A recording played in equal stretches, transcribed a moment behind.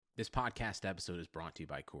This podcast episode is brought to you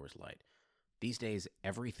by Coors Light. These days,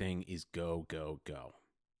 everything is go, go, go.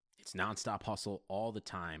 It's nonstop hustle all the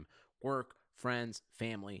time. Work, friends,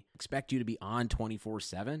 family expect you to be on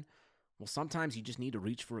 24/7. Well, sometimes you just need to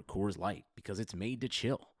reach for a Coors Light because it's made to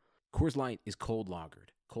chill. Coors Light is cold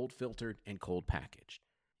lagered, cold filtered, and cold packaged.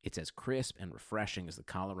 It's as crisp and refreshing as the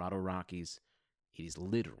Colorado Rockies. It is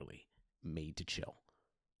literally made to chill.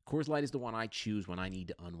 Coors Light is the one I choose when I need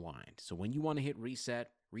to unwind. So when you want to hit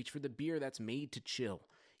reset, reach for the beer that's made to chill.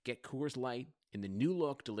 Get Coors Light in the new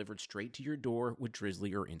look delivered straight to your door with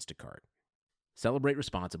Drizzly or Instacart. Celebrate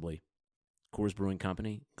responsibly. Coors Brewing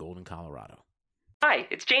Company, Golden, Colorado. Hi,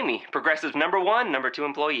 it's Jamie, Progressive #1, #2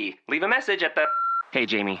 employee. Leave a message at the... Hey,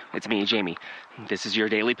 Jamie, it's me, Jamie. This is your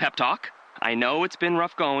daily pep talk. I know it's been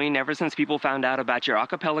rough going ever since people found out about your a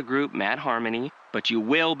cappella group, Mad Harmony, but you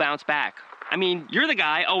will bounce back. I mean, you're the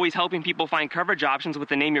guy always helping people find coverage options with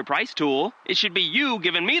the Name Your Price tool. It should be you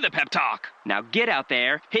giving me the pep talk. Now get out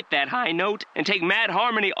there, hit that high note, and take Mad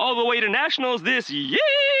Harmony all the way to nationals this year!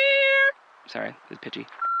 Sorry, it's pitchy.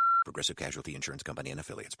 Progressive Casualty Insurance Company and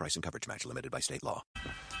Affiliates. Price and coverage match limited by state law.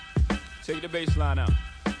 Take the bass line out.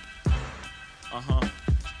 Uh-huh.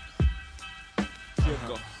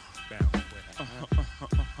 Go.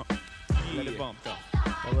 Let it bump, though.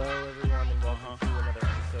 Hello, everyone, and welcome to another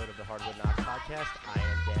episode of the Hardwood Knocks podcast. I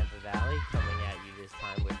am Dan Valley, coming at you this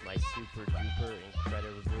time with my super duper,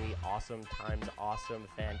 incredibly awesome times awesome,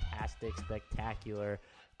 fantastic, spectacular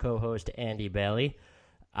co-host Andy Bailey.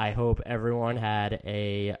 I hope everyone had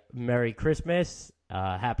a Merry Christmas,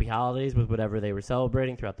 Happy Holidays with whatever they were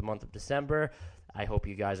celebrating throughout the month of December. I hope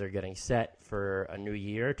you guys are getting set for a new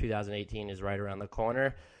year. 2018 is right around the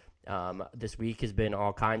corner. This week has been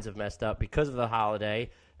all kinds of messed up because of the holiday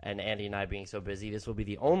and Andy and I being so busy. This will be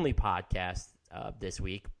the only podcast this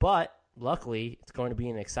week, but luckily it's going to be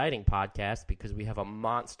an exciting podcast because we have a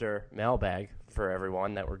monster mailbag for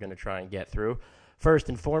everyone that we're going to try and get through. First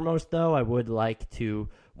and foremost, though, I would like to,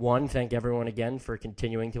 one, thank everyone again for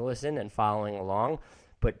continuing to listen and following along,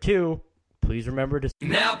 but two, please remember to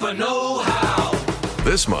Napa Know-How.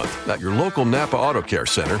 This month, at your local Napa Auto Care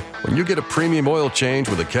Center, when you get a premium oil change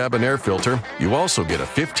with a cabin air filter, you also get a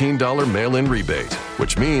 $15 mail-in rebate,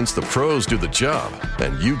 which means the pros do the job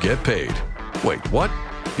and you get paid. Wait, what?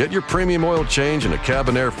 Get your premium oil change and a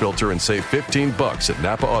cabin air filter and save $15 at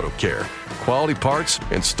Napa Auto Care. Quality parts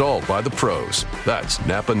installed by the pros. That's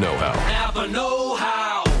Napa Know-How. Napa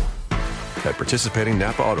Know-How. At participating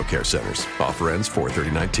Napa Auto Care Centers. Offer ends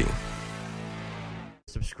 4/30/19.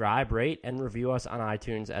 subscribe, rate, and review us on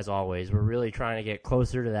iTunes as always. We're really trying to get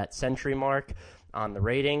closer to that century mark on the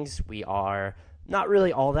ratings. We are not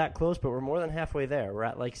really all that close, but we're more than halfway there. We're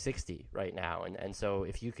at like 60 right now. And so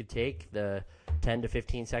if you could take the 10 to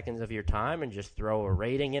 15 seconds of your time and just throw a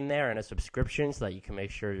rating in there and a subscription so that you can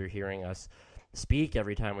make sure you're hearing us speak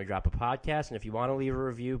every time we drop a podcast. And if you want to leave a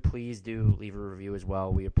review, please do leave a review as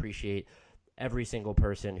well. We appreciate every single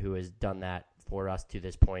person who has done that for us to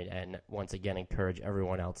this point, and once again encourage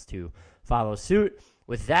everyone else to follow suit.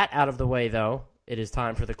 With that out of the way, though, it is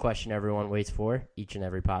time for the question everyone waits for each and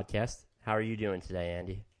every podcast. How are you doing today,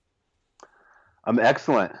 Andy? I'm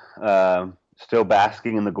excellent. Still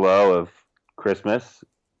basking in the glow of Christmas,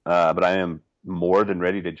 but I am more than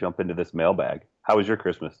ready to jump into this mailbag. How was your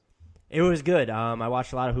Christmas? It was good. I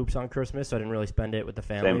watched a lot of hoops on Christmas, so I didn't really spend it with the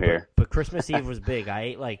family. Same here. But Christmas Eve was big. I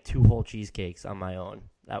ate like 2 whole cheesecakes on my own.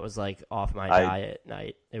 That was like off my diet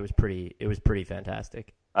night. It was pretty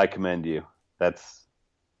fantastic. I commend you. That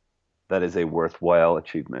is a worthwhile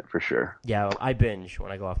achievement for sure. Yeah, I binge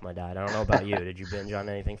when I go off my diet. I don't know about you. Did you binge on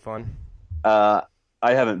anything fun? I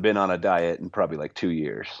haven't been on a diet in probably like 2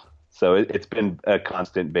 years. So it's been a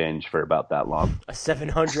constant binge for about that long. A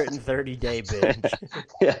 730-day binge.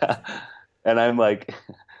 Yeah. And I'm like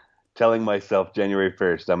telling myself January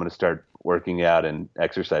 1st, I'm going to start working out and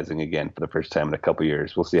exercising again for the first time in a couple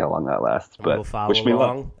years. We'll see how long that lasts. But we'll follow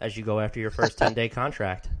along as you go after your first 10-day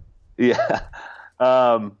contract. Yeah.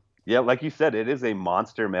 Yeah, like you said, it is a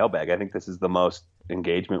monster mailbag. I think this is the most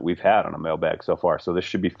engagement we've had on a mailbag so far. So this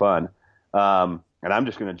should be fun. And I'm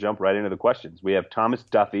just going to jump right into the questions. We have Thomas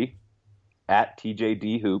Duffy at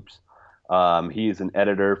TJD Hoops. He is an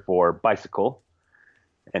editor for Bicycle.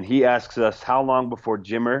 And he asks us, how long before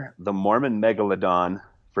Jimmer, the Mormon Megalodon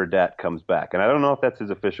Fredette, comes back? And I don't know if that's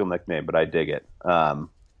his official nickname, but I dig it.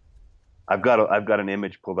 I've got an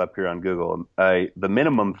image pulled up here on Google. The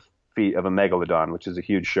minimum feet of a megalodon, which is a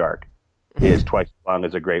huge shark, is twice as long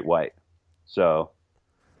as a great white. So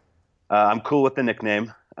I'm cool with the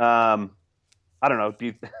nickname. I don't know. Do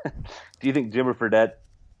you think Jimmer Fredette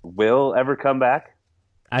will ever come back?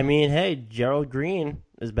 I mean, hey, Gerald Green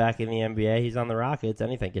is back in the NBA. He's on the Rockets.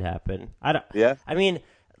 Anything could happen. Yeah. I mean,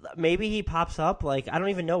 maybe he pops up. Like, I don't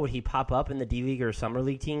even know, would he pop up in the D-League or Summer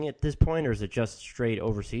League team at this point, or is it just straight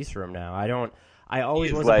overseas for him now? I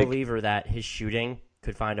always was a believer that his shooting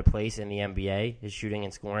could find a place in the NBA, his shooting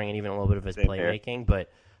and scoring, and even a little bit of his playmaking. But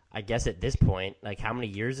I guess at this point, like, how many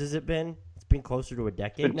years has it been? It's been closer to a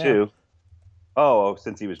decade now. 2. Oh,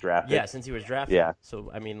 since he was drafted. Yeah, since he was drafted. Yeah. So,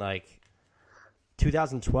 I mean, like,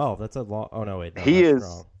 2012. That's a long. Oh no, wait. No, he is.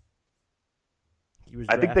 Wrong. He was.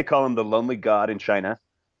 I think they call him the lonely god in China.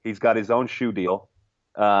 He's got his own shoe deal,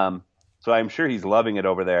 so I'm sure he's loving it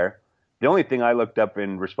over there. The only thing I looked up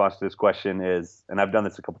in response to this question is, and I've done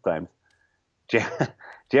this a couple times,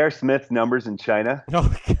 J.R. Smith's numbers in China.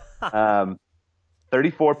 Oh, God.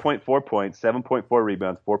 34.4 points, 7.4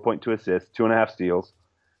 rebounds, 4.2 assists, 2.5 steals,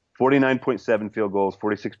 49.7 field goals,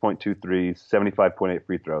 46.2 threes, 75.8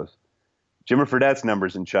 free throws. Jimmer Fredette's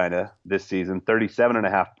numbers in China this season: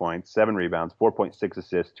 37.5 points, 7 rebounds, 4.6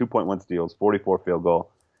 assists, 2.1 steals, 44 field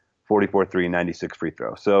goal, 44 3, 96 free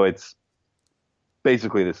throws. So it's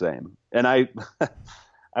basically the same. And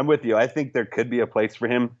I'm with you. I think there could be a place for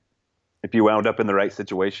him if you wound up in the right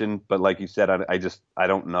situation. But like you said, I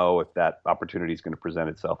don't know if that opportunity is going to present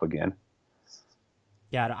itself again.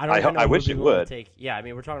 Yeah, I wish it would. Yeah, I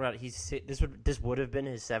mean, we're talking about this would have been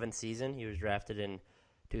his 7th season. He was drafted in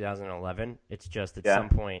 2011. It's just at some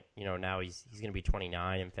point, now he's going to be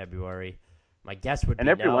 29 in February. My guess would be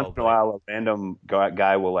every once in a while, a random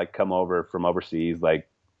guy will like come over from overseas. Like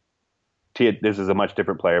this is a much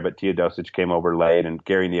different player, but Teodosic came over late, and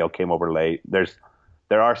Gary Neal came over late.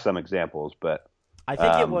 There are some examples, but I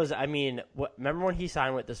think it was. I mean, remember when he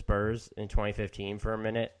signed with the Spurs in 2015 for a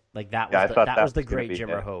minute? Like that was the great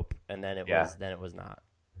Jimmer Hope, and then it was not.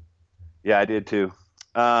 Yeah, I did too.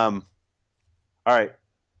 All right.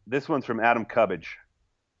 This one's from Adam Cubbage,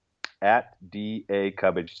 at D.A.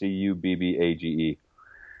 Cubbage, Cubbage.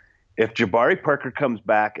 If Jabari Parker comes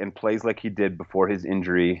back and plays like he did before his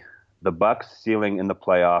injury, the Bucks' ceiling in the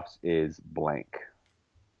playoffs is blank.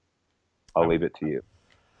 I'll leave it to you.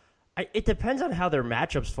 It depends on how their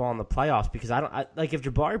matchups fall in the playoffs, because like if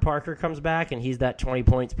Jabari Parker comes back and he's that 20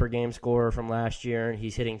 points per game scorer from last year and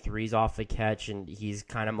he's hitting threes off the catch and he's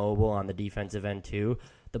kind of mobile on the defensive end too,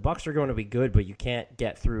 the Bucks are going to be good, but you can't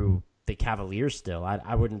get through the Cavaliers still.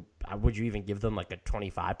 Would you even give them like a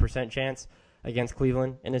 25% chance against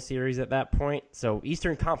Cleveland in a series at that point? So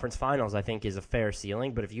Eastern Conference Finals, I think, is a fair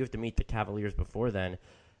ceiling, but if you have to meet the Cavaliers before then,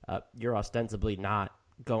 you're ostensibly not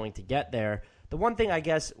going to get there. The one thing I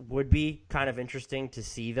guess would be kind of interesting to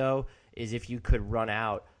see, though, is if you could run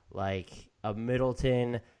out like a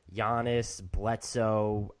Middleton, Giannis,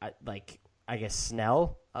 Bledsoe, I guess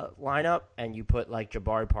Snell lineup, and you put like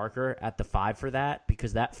Jabari Parker at the 5 for that,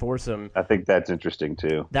 because that foursome, I think that's interesting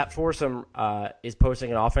too. That foursome is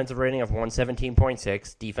posting an offensive rating of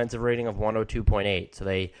 117.6, defensive rating of 102.8. So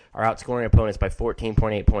they are outscoring opponents by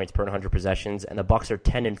 14.8 points per 100 possessions, and the Bucks are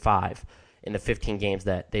 10-5 in the 15 games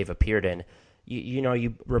that they've appeared in.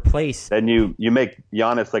 You replace... Then you make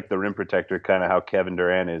Giannis like the rim protector, kind of how Kevin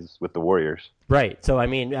Durant is with the Warriors. Right. So, I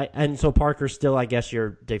mean, and so Parker's still, I guess,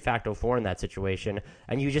 your de facto 4 in that situation.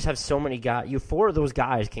 And you just have so many guys. 4 of those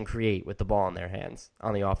guys can create with the ball in their hands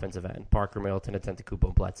on the offensive end. Parker, Middleton,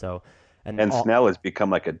 Antetokounmpo, Bledsoe. And Snell has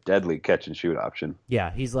become like a deadly catch and shoot option.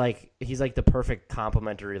 Yeah, he's like the perfect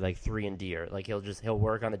complementary like 3-and-D-er. Like he'll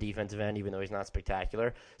work on the defensive end even though he's not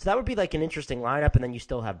spectacular. So that would be like an interesting lineup. And then you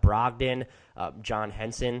still have Brogdon, John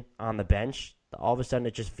Henson on the bench. All of a sudden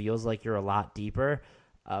it just feels like you're a lot deeper.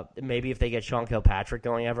 Maybe if they get Sean Kilpatrick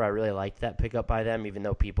going ever, I really liked that pickup by them, even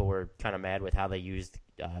though people were kind of mad with how they used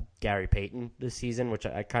Gary Payton this season, which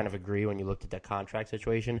I kind of agree when you looked at that contract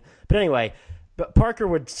situation. But anyway, but Parker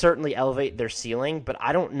would certainly elevate their ceiling, but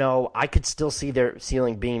I don't know. I could still see their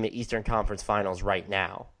ceiling being the Eastern Conference Finals right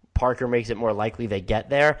now. Parker makes it more likely they get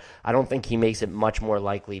there. I don't think he makes it much more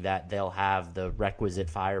likely that they'll have the requisite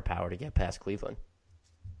firepower to get past Cleveland.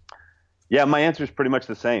 Yeah, my answer is pretty much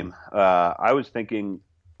the same. I was thinking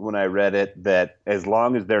when I read it that as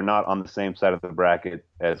long as they're not on the same side of the bracket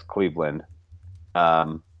as Cleveland,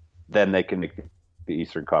 then they can make the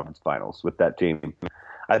Eastern Conference Finals with that team.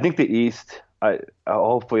 I think the East,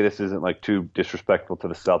 hopefully this isn't like too disrespectful to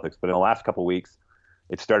the Celtics, but in the last couple of weeks,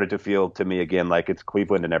 it started to feel to me again like it's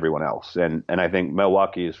Cleveland and everyone else. And I think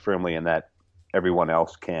Milwaukee is firmly in that everyone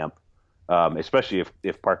else camp, especially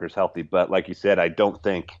if Parker's healthy. But like you said, I don't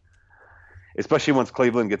think, especially once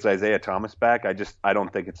Cleveland gets Isaiah Thomas back, I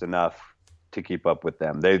don't think it's enough to keep up with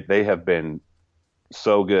them. They have been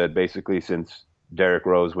so good basically since Derrick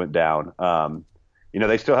Rose went down.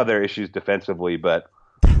 They still have their issues defensively, but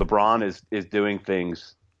LeBron is doing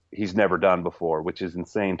things he's never done before, which is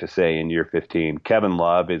insane to say in year 15. Kevin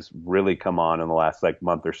Love has really come on in the last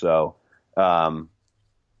month or so. They're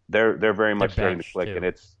very much starting to click, too. And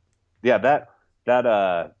it's that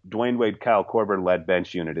Dwayne Wade, Kyle Korver led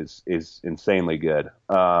bench unit is insanely good.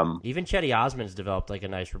 Even Chetty Osman's developed like a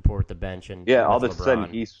nice rapport at the bench, and all of a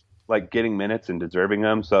sudden he's like getting minutes and deserving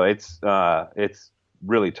them. So it's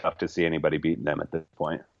really tough to see anybody beating them at this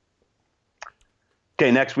point.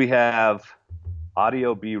 Okay, next we have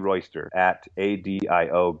Audio B Royster at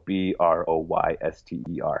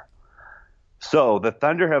ADIOBROYSTER. So the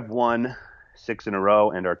Thunder have won 6 in a row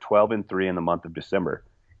and are 12-3 in the month of December.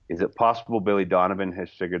 Is it possible Billy Donovan has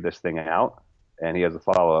figured this thing out? And he has a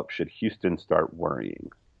follow-up. Should Houston start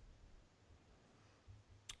worrying?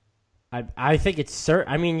 I think it's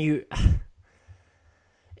certain. I mean,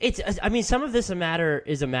 some of this is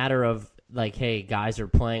a matter of like, hey, guys are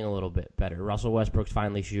playing a little bit better. Russell Westbrook's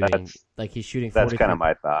finally shooting. He's shooting. That's kind of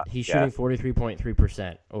my thought. He's shooting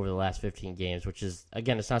 43.3% over the last 15 games, which is,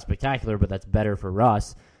 again, it's not spectacular, but that's better for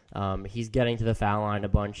Russ. He's getting to the foul line a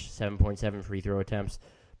bunch, 7.7 free throw attempts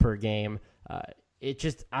per game. It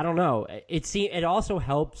just, I don't know. It also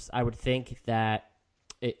helps, I would think, that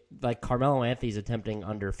Carmelo Anthony's attempting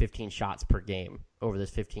under 15 shots per game over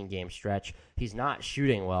this 15-game stretch. He's not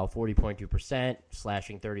shooting well, 40.2%,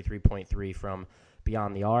 slashing 33.3 from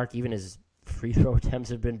beyond the arc. Even his free throw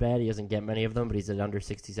attempts have been bad. He doesn't get many of them, but he's at under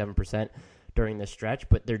 67% during this stretch.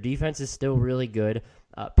 But their defense is still really good.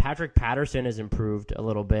 Patrick Patterson has improved a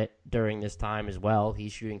little bit during this time as well.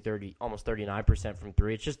 He's shooting almost 39% from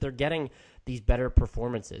three. It's just they're getting these better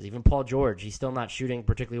performances. Even Paul George, he's still not shooting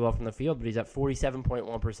particularly well from the field, but he's at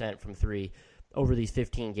 47.1% from three over these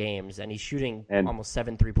 15 games, and he's shooting almost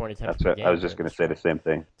 7 3-point attempts per game. I was just going to say the same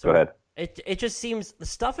thing. So go ahead. It just seems the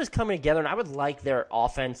stuff is coming together, and I would like their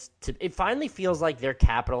offense to – it finally feels like they're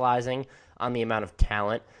capitalizing on the amount of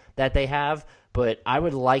talent that they have, but I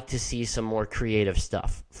would like to see some more creative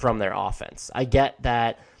stuff from their offense. I get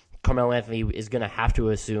that Carmelo Anthony is going to have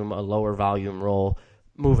to assume a lower volume role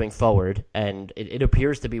moving forward, and it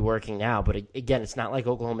appears to be working now. But again, it's not like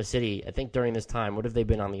Oklahoma City. I think during this time, what have they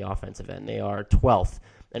been on the offensive end? They are 12th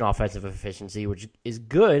in offensive efficiency, which is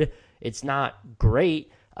good. It's not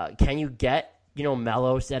great. Can you get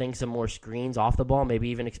Melo setting some more screens off the ball, maybe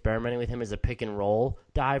even experimenting with him as a pick and roll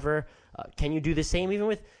diver? Can you do the same even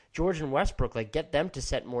with George and Westbrook? Like, get them to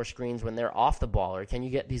set more screens when they're off the ball, or can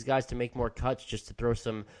you get these guys to make more cuts just to throw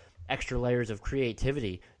some extra layers of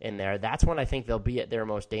creativity in there? That's when I think they'll be at their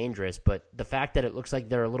most dangerous. But the fact that it looks like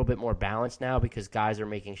they're a little bit more balanced now because guys are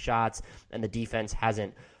making shots and the defense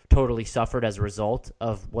hasn't totally suffered as a result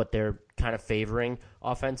of what they're kind of favoring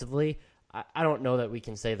offensively, I don't know that we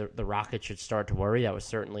can say the Rockets should start to worry. That was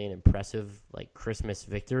certainly an impressive Christmas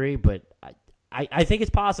victory, but I think it's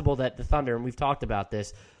possible that the Thunder, and we've talked about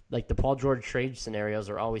this, like the Paul George trade scenarios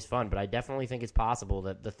are always fun, but I definitely think it's possible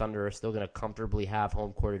that the Thunder are still going to comfortably have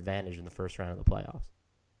home court advantage in the first round of the playoffs.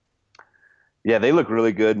 Yeah, they look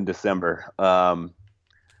really good in December.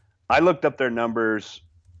 I looked up their numbers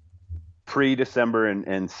pre-December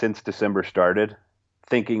and since December started,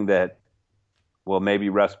 thinking that, well, maybe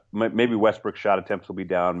Westbrook's shot attempts will be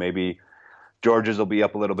down, maybe George's will be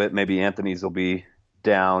up a little bit, maybe Anthony's will be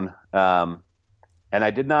down. And I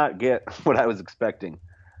did not get what I was expecting.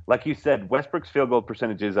 Like you said, Westbrook's field goal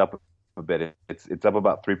percentage is up a bit. It's up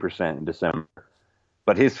about 3% in December.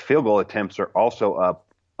 But his field goal attempts are also up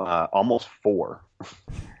almost 4,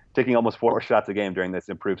 taking almost 4 shots a game during this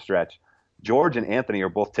improved stretch. George and Anthony are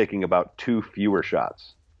both taking about 2 fewer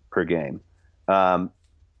shots per game.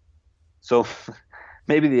 So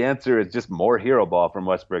maybe the answer is just more hero ball from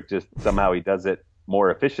Westbrook. Just somehow he does it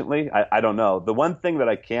more efficiently. I don't know. The one thing that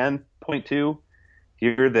I can point to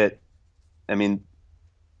here that, I mean,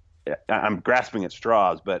 I'm grasping at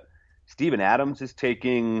straws, but Steven Adams is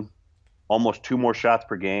taking almost 2 more shots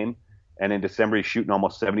per game, and in December he's shooting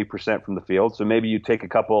almost 70% from the field. So maybe you take a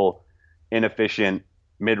couple inefficient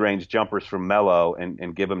mid-range jumpers from Melo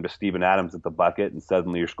and give them to Steven Adams at the bucket, and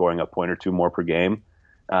suddenly you're scoring a point or 2 more per game.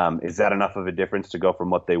 Is that enough of a difference to go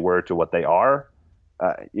from what they were to what they are?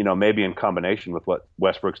 Maybe in combination with what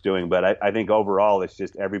Westbrook's doing, but I think overall it's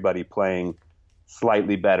just everybody playing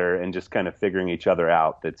slightly better and just kind of figuring each other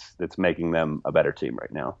out. That's making them a better team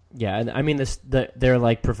right now. Yeah, and I mean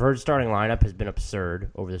their preferred starting lineup has been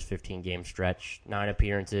absurd over this 15-game stretch. 9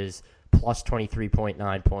 appearances, plus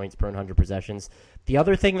 23.9 points per 100 possessions. The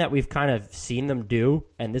other thing that we've kind of seen them do,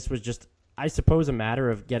 and this was just, I suppose, a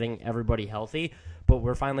matter of getting everybody healthy, but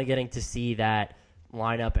we're finally getting to see that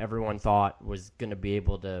lineup everyone thought was going to be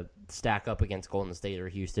able to stack up against Golden State or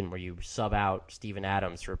Houston, where you sub out Steven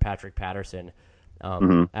Adams for Patrick Patterson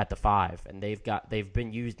at the 5, and they've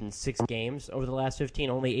been used in 6 games over the last 15,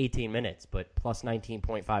 only 18 minutes, but plus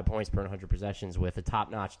 19.5 points per 100 possessions with a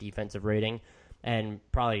top-notch defensive rating and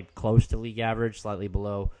probably close to league average, slightly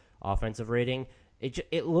below offensive rating.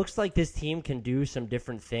 It looks like this team can do some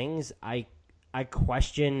different things. I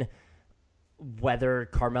question whether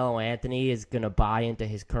Carmelo Anthony is going to buy into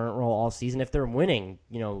his current role all season. If they're winning,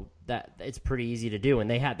 that it's pretty easy to do.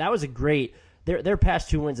 And that was a great. Their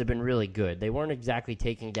past 2 wins have been really good. They weren't exactly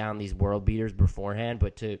taking down these world beaters beforehand,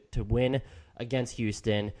 but to win against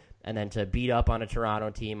Houston and then to beat up on a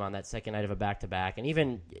Toronto team on that second night of a back-to-back. And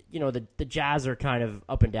even, the Jazz are kind of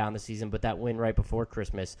up and down the season, but that win right before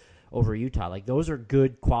Christmas over Utah, like those are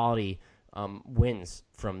good quality wins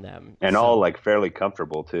from them. And all like fairly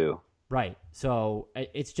comfortable too. Right. So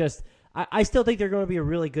it's just, I still think they're going to be a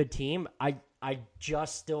really good team. I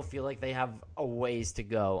just still feel like they have a ways to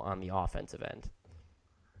go on the offensive end.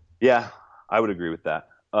 Yeah, I would agree with that.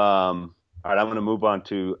 All right, I'm going to move on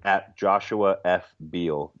to at Joshua F.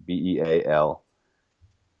 Beal, Beal.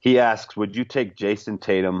 He asks, would you take Jason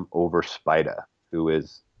Tatum over Spida, who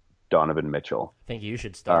is Donovan Mitchell? I think you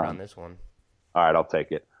should start on this one. All right, I'll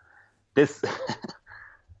take it.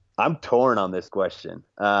 I'm torn on this question.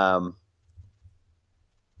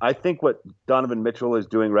 I think what Donovan Mitchell is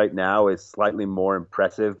doing right now is slightly more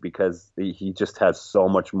impressive because he just has so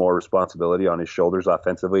much more responsibility on his shoulders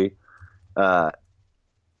offensively.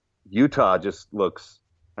 Utah just looks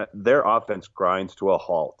 – their offense grinds to a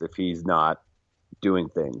halt if he's not doing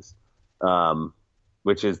things,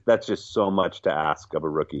 that's just so much to ask of a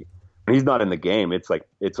rookie. When he's not in the game,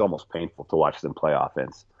 it's almost painful to watch them play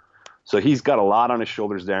offense. So he's got a lot on his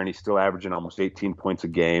shoulders there, and he's still averaging almost 18 points a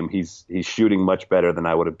game. He's shooting much better than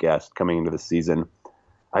I would have guessed coming into the season.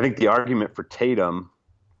 I think the argument for Tatum,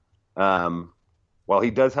 while he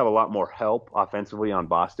does have a lot more help offensively on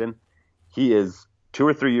Boston, he is 2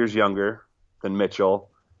 or 3 years younger than Mitchell,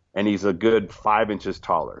 and he's a good 5 inches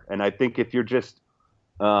taller. And I think if you're just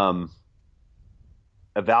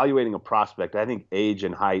evaluating a prospect, I think age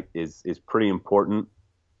and height is pretty important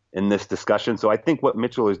in this discussion. So I think what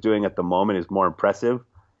Mitchell is doing at the moment is more impressive.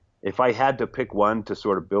 If I had to pick one to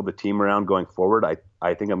sort of build a team around going forward,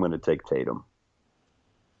 I think I'm going to take Tatum.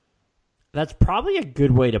 That's probably a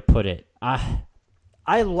good way to put it. I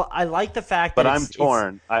like the fact that I'm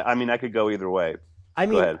torn. I mean, I could go either way.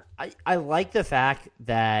 Go ahead. I like the fact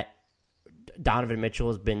that Donovan Mitchell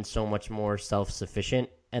has been so much more self-sufficient,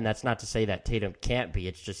 and that's not to say that Tatum can't be.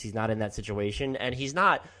 It's just he's not in that situation, and he's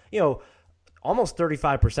not, almost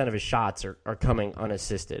 35% of his shots are coming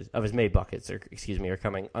unassisted, of his made buckets, are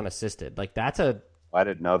coming unassisted. Like, I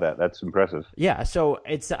didn't know that. That's impressive. Yeah, so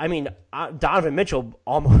Donovan Mitchell,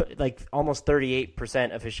 almost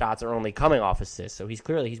 38% of his shots are only coming off assists, so he's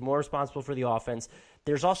more responsible for the offense.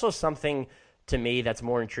 There's also something to me that's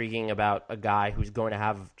more intriguing about a guy who's going to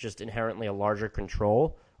have just inherently a larger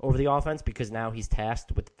control over the offense because now he's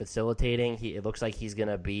tasked with facilitating. It looks like he's going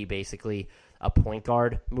to be basically a point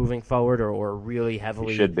guard moving forward or really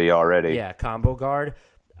heavily. He should be already. Yeah, combo guard.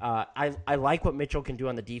 I like what Mitchell can do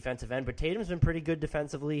on the defensive end, but Tatum's been pretty good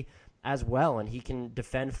defensively as well, and he can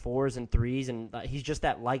defend 4s and 3s, and he's just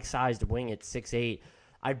that like-sized wing at 6'8".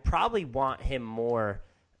 I'd probably want him more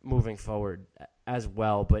moving forward as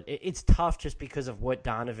well, but it's tough just because of what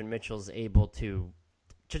Donovan Mitchell's able to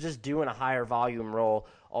just do in a higher volume role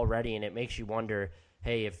already, and it makes you wonder,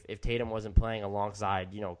 hey, if Tatum wasn't playing alongside,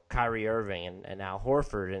 Kyrie Irving and Al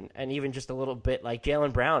Horford and even just a little bit like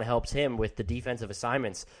Jaylen Brown helps him with the defensive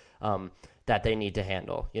assignments that they need to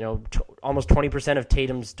handle. Almost 20% of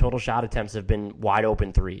Tatum's total shot attempts have been wide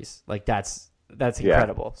open threes. Like that's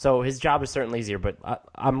incredible. Yeah. So his job is certainly easier, but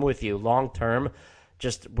I'm with you. Long term,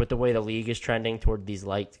 just with the way the league is trending toward these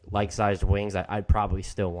like-sized wings, I'd probably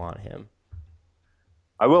still want him.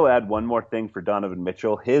 I will add one more thing for Donovan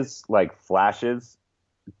Mitchell. His flashes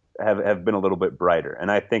have been a little bit brighter,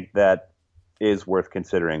 and I think that is worth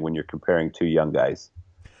considering when you're comparing two young guys.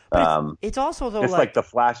 It's also though it's like the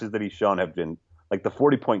flashes that he's shown have been like the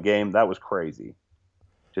 40-point game. That was crazy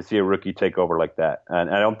to see a rookie take over like that, and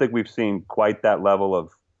I don't think we've seen quite that level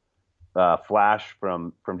of flash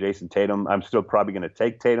from Jason Tatum. I'm still probably going to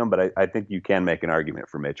take Tatum, but I think you can make an argument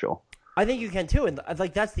for Mitchell. I think you can too, and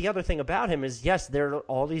that's the other thing about him is yes, there are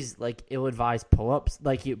all these ill-advised pull-ups,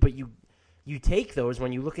 but you take those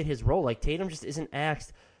when you look at his role. Like Tatum just isn't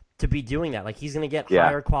asked to be doing that. Like he's going to get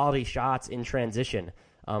higher quality shots in transition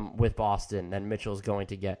with Boston than Mitchell's going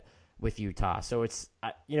to get with Utah. So it's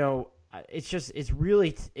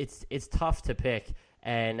it's tough to pick.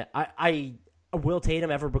 And will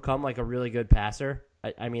Tatum ever become a really good passer?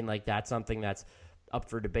 I mean, that's something that's up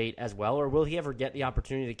for debate as well. Or will he ever get the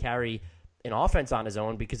opportunity to carry an offense on his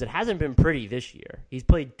own because it hasn't been pretty this year. He's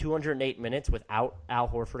played 208 minutes without Al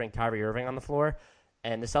Horford and Kyrie Irving on the floor,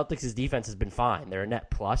 and the Celtics' defense has been fine. They're a net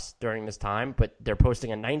plus during this time, but they're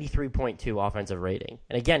posting a 93.2 offensive rating.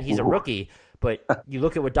 And again, he's a rookie, but you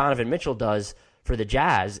look at what Donovan Mitchell does for the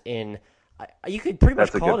Jazz you could pretty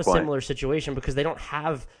much call it a similar situation because they don't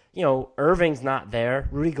have, Irving's not there.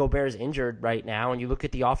 Rudy Gobert's injured right now, and you look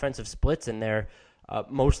at the offensive splits and they're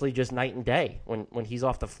mostly just night and day when he's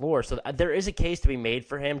off the floor. So there is a case to be made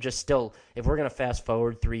for him. Just still, if we're going to fast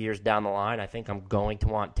forward 3 years down the line, I think I'm going to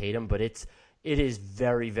want Tatum, but it is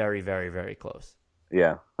very, very, very, very close.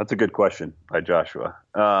 Yeah, that's a good question by Joshua.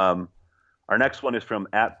 Our next one is from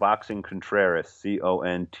 @BoxingContreras,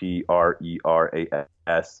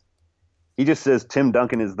 CONTRERAS. He just says Tim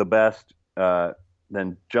Duncan is the best,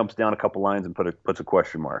 then jumps down a couple lines and puts a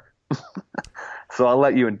question mark. So I'll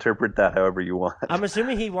let you interpret that however you want. I'm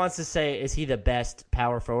assuming he wants to say, is he the best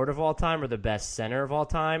power forward of all time or the best center of all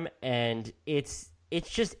time? And it's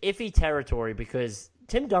just iffy territory because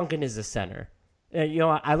Tim Duncan is a center.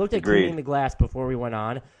 I looked at Cleaning the Glass before we went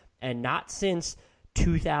on, and not since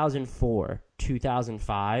 2004,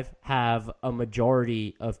 2005 have a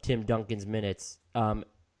majority of Tim Duncan's minutes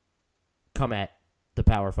come at the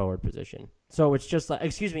power forward position. So it's just like,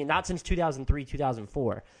 not since 2003,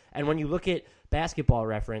 2004. And when you look at Basketball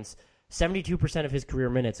Reference, 72% of his career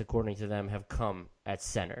minutes, according to them, have come at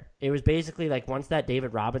center. It was basically like once that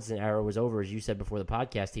David Robinson era was over, as you said before the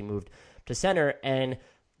podcast, he moved to center. And,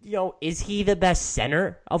 is he the best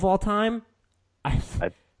center of all time? I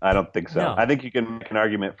don't think so. No. I think you can make an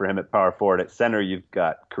argument for him at power forward. At center, you've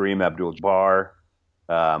got Kareem Abdul-Jabbar.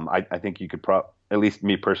 I think you could at least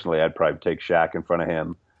me personally, I'd probably take Shaq in front of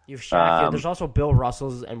him. You have Shaq. There's also Bill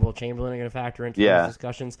Russell and Will Chamberlain are going to factor into these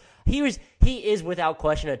discussions. He is without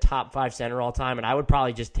question a top 5 center all time, and I would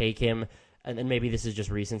probably just take him. And then maybe this is just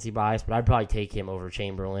recency bias, but I'd probably take him over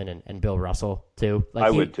Chamberlain and Bill Russell too. I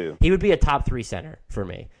would too. He would be a top 3 center for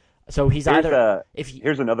me. So he's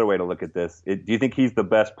here's another way to look at this. Do you think he's the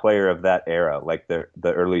best player of that era, like the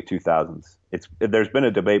early 2000s? There's been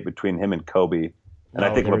a debate between him and Kobe, and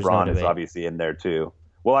I think LeBron is obviously in there too.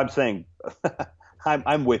 Well, I'm saying,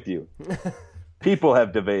 I'm with you. People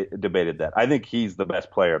have debated that. I think he's the best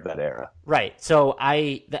player of that era. Right. So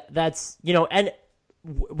that's and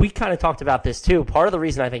we kind of talked about this too. Part of the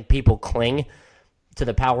reason I think people cling to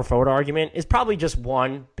the power forward argument is probably just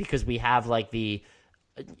one because we have like the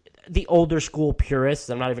older school purists.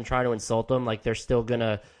 I'm not even trying to insult them. Like they're still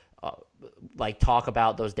gonna talk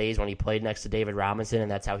about those days when he played next to David Robinson, and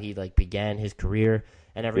that's how he began his career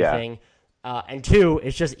and everything. Yeah. And two,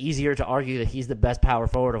 it's just easier to argue that he's the best power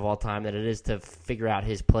forward of all time than it is to figure out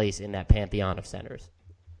his place in that pantheon of centers.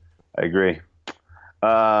 I agree.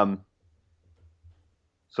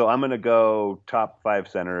 So I'm going to go top 5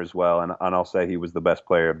 center as well, and I'll say he was the best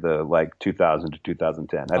player of the 2000 to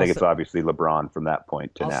 2010. I think it's obviously LeBron from that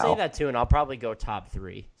point to now. I'll say that too, and I'll probably go top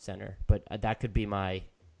 3 center, but that could be my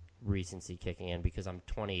recency kicking in because I'm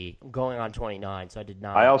going on 29, so I did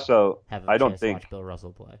not have a chance to watch Bill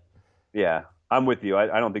Russell play. Yeah, I'm with you.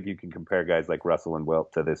 I don't think you can compare guys like Russell and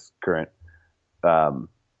Wilt to this current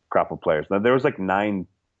crop of players. Now, there was 9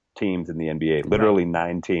 teams in the NBA, literally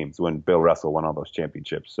 9 teams when Bill Russell won all those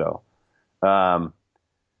championships. So,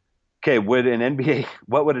 okay, what would an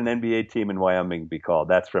NBA team in Wyoming be called?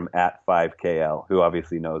 That's from @5KL, who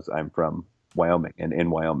obviously knows I'm from Wyoming and in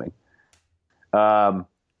Wyoming.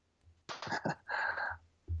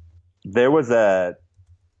 There was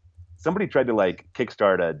somebody tried to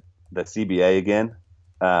kickstart the CBA again.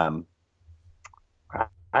 I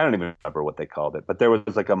don't even remember what they called it, but there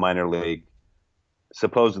was a minor league,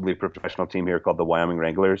 supposedly professional team here called the Wyoming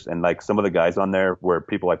Wranglers, and some of the guys on there were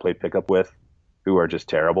people I played pickup with who are just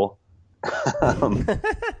terrible.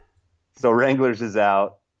 So Wranglers is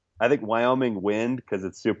out. I think Wyoming Wind because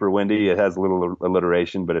it's super windy. It has a little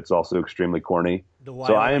alliteration, but it's also extremely corny. The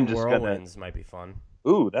Wyoming Whirlwinds might be fun.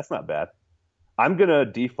 Ooh, that's not bad. I'm going to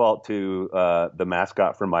default to the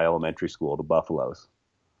mascot from my elementary school, the Buffaloes.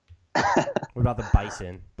 What about the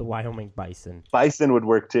bison? The Wyoming bison. Bison would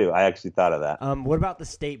work too. I actually thought of that. What about the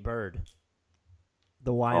state bird?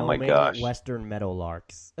 The Wyoming Western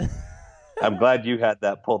Meadowlarks. I'm glad you had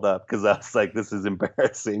that pulled up because I was like, this is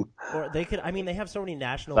embarrassing. Or they could. I mean, they have so many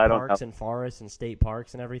national parks and forests and state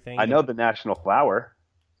parks and everything. I know the national flower.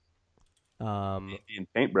 Indian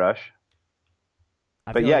paintbrush.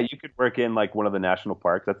 But yeah, you could work in one of the national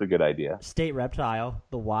parks. That's a good idea. State reptile,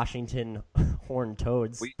 the Washington horned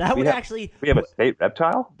toads. We have a state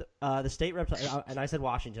reptile? The state reptile, and I said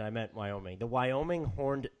Washington, I meant Wyoming. The Wyoming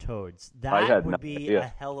horned toads. That would be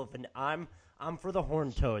a hell of an. I'm for the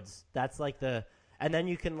horned toads. That's and then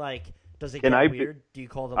you can Does it Can get I weird? Do you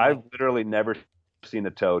call them I've like, literally never seen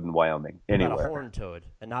a toad in Wyoming not a anywhere. horned toad,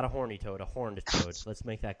 and not a horny toad, a horned toad. Let's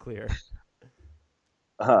make that clear.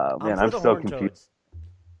 Man, for I'm the so horned confused.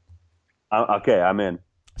 toads. Okay, I'm in.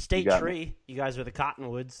 State got tree. You guys are the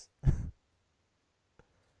cottonwoods.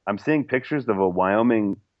 I'm seeing pictures of a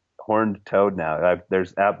Wyoming horned toad now.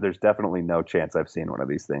 There's definitely no chance I've seen one of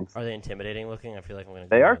these things. Are they intimidating looking? I feel like I'm gonna.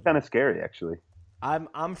 They are kind of scary, actually. I'm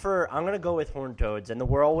gonna go with horned toads and the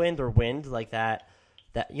whirlwind or wind like that.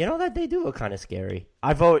 That they do look kind of scary.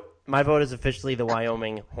 My vote is officially the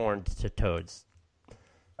Wyoming horned toads.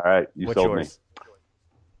 All right, you What's sold yours? me.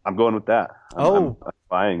 I'm going with that. I'm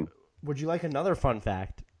buying. Would you like another fun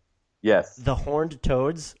fact? Yes. The horned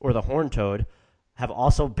toads or the horned toad have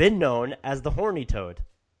also been known as the horny toad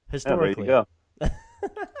historically. There you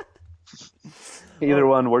go. Either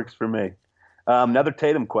one works for me. Another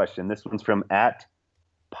Tatum question. This one's from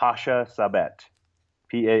 @Pasha Sabet.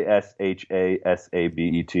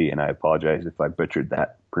 PASHASABET, and I apologize if I butchered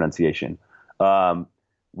that pronunciation.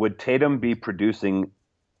 Would Tatum be producing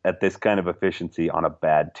at this kind of efficiency on a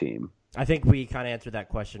bad team? I think we kind of answered that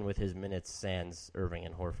question with his minutes sans Irving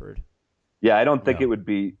and Horford. Yeah, I don't think it would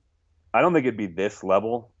be. I don't think it'd be this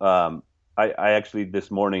level. I actually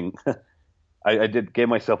this morning, I gave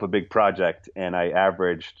myself a big project, and I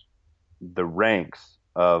averaged the ranks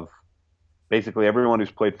of basically everyone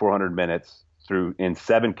who's played 400 minutes in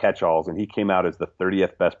 7 catch-alls, and he came out as the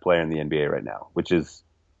 30th best player in the NBA right now, which is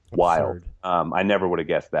wild. I never would have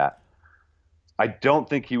guessed that. I don't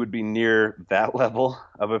think he would be near that level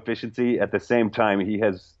of efficiency. At the same time, he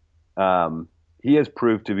has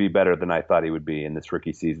proved to be better than I thought he would be in this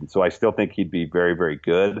rookie season. So I still think he'd be very, very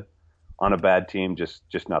good on a bad team,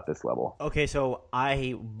 just not this level. Okay, so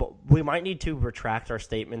we might need to retract our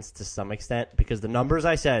statements to some extent because the numbers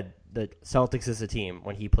I said, the Celtics as a team,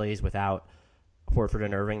 when he plays without Horford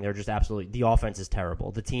and Irving, they're just absolutely – the offense is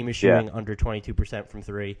terrible. The team is shooting under 22% from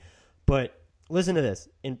 3. But listen to this.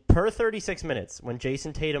 Per 36 minutes, when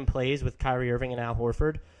Jason Tatum plays with Kyrie Irving and Al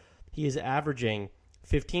Horford, he is averaging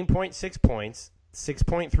 15.6 points,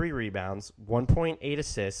 6.3 rebounds, 1.8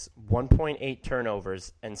 assists, 1.8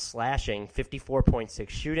 turnovers, and slashing 54.6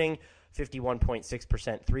 shooting,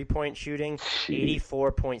 51.6% three-point shooting,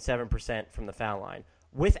 84.7% from the foul line.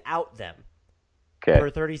 Without them, per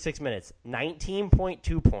 36 minutes,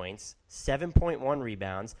 19.2 points, 7.1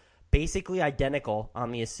 rebounds, basically identical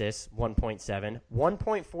on the assists, 1.7,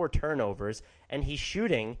 1.4 turnovers, and he's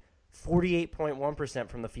shooting 48.1%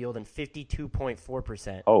 from the field and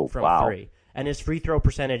 52.4% from 3. And his free throw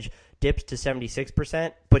percentage dips to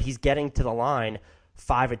 76%, but he's getting to the line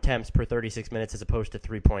 5 attempts per 36 minutes as opposed to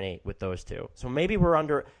 3.8 with those two. So maybe we're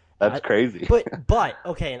under... That's crazy. But,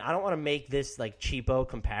 okay, and I don't want to make this like cheapo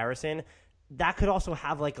comparison. That could also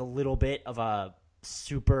have like a little bit of a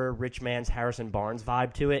super rich man's Harrison Barnes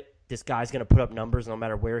vibe to it. This guy's going to put up numbers no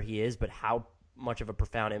matter where he is, but how much of a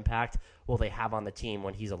profound impact will they have on the team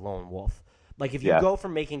when he's a lone wolf? Like if you go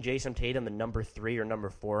from making Jason Tatum the number 3 or number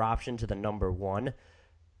 4 option to the number 1,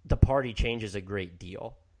 the party changes a great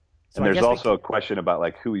deal. So and there's also a question about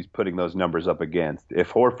like who he's putting those numbers up against.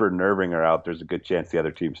 If Horford and Irving are out, there's a good chance the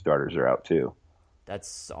other team starters are out too.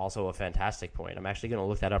 That's also a fantastic point. I'm actually going to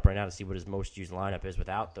look that up right now to see what his most used lineup is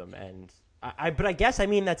without them. And but I guess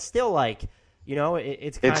that's still like,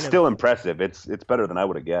 it's kind of still impressive. It's better than I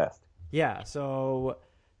would have guessed. Yeah. So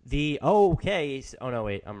oh no,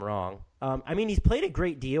 wait, I'm wrong. He's played a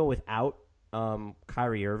great deal without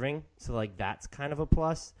Kyrie Irving, so like that's kind of a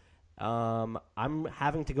plus. I'm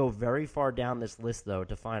having to go very far down this list, though,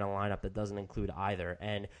 to find a lineup that doesn't include either.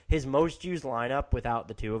 And his most used lineup without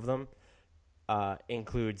the two of them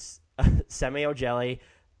includes Semi Ojeleye,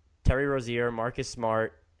 Terry Rozier, Marcus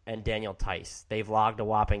Smart, and Daniel Tice. They've logged a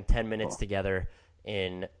whopping 10 minutes together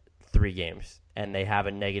in 3 games, and they have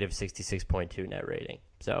a negative 66.2 net rating.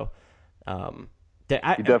 So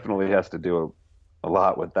he definitely has to do a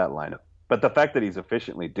lot with that lineup. But the fact that he's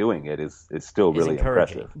efficiently doing it is still really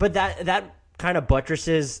impressive. But that kind of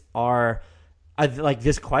buttresses our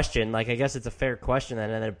this question. Like I guess it's a fair question, and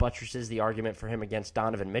then it buttresses the argument for him against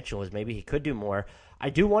Donovan Mitchell is maybe he could do more. I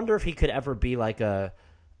do wonder if he could ever be like a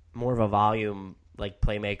more of a volume like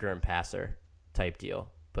playmaker and passer type deal.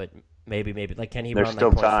 But maybe like can he? There's run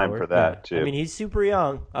still like time forward? for that too. He's super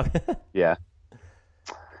young. Yeah.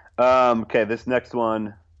 Okay, this next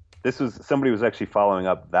one. Somebody was actually following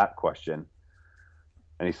up that question,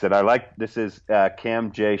 and he said, this is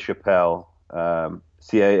Cam J. Chappelle,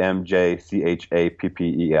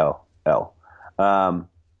 CAMJCHAPPELL.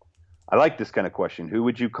 I like this kind of question. Who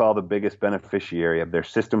would you call the biggest beneficiary of their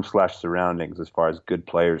system / surroundings as far as good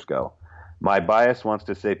players go? My bias wants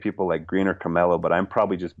to say people like Green or Carmelo, but I'm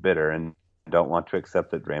probably just bitter and don't want to accept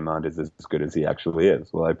that Draymond is as good as he actually is.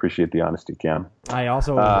 Well, I appreciate the honesty, Cam. I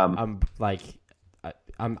also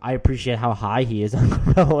I appreciate how high he is on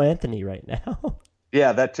Carmelo Anthony right now.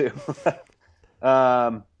 Yeah, that too.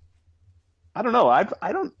 I don't know. I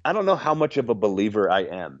don't know how much of a believer I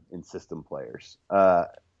am in system players.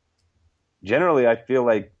 Generally, I feel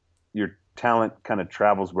like your talent kind of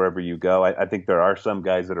travels wherever you go. I think there are some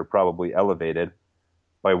guys that are probably elevated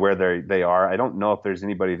by where they are. I don't know if there's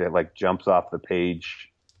anybody that like jumps off the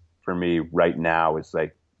page for me right now. It's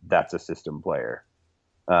like that's a system player.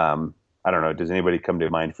 I don't know. Does anybody come to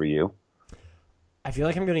mind for you? I feel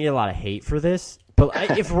like I'm going to get a lot of hate for this, but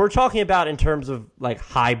if we're talking about in terms of like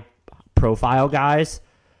high profile guys,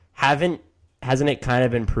 hasn't it kind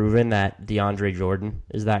of been proven that DeAndre Jordan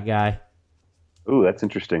is that guy? Ooh, that's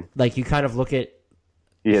interesting. Like you kind of look at,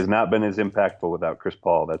 he has not been as impactful without Chris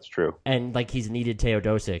Paul. That's true. And like he's needed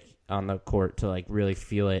Teodosic on the court to like really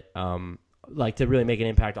feel it, like to really make an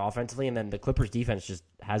impact offensively. And then the Clippers defense just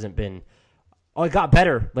hasn't been. Oh, it got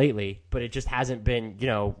better lately, but it just hasn't been. You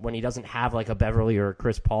know, when he doesn't have like a Beverly or a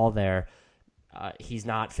Chris Paul there, he's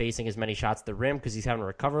not facing as many shots at the rim because he's having to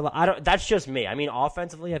recover. That's just me. I mean,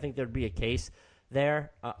 offensively, I think there'd be a case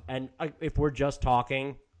there. And if we're just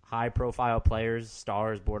talking high-profile players,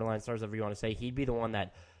 stars, borderline stars, whatever you want to say, he'd be the one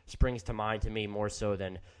that springs to mind to me more so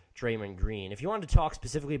than Draymond Green. If you wanted to talk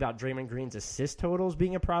specifically about Draymond Green's assist totals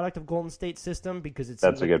being a product of Golden State's system, because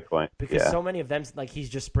that's a good point. Because so many of them, like he's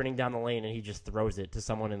just sprinting down the lane and he just throws it to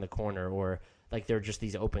someone in the corner, or like they're just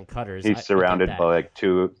these open cutters. He's surrounded by like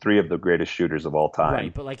 2-3 of the greatest shooters of all time.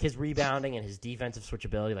 Right, but like his rebounding and his defensive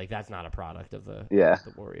switchability, like that's not a product of the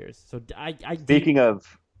Warriors. So speaking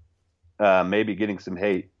of maybe getting some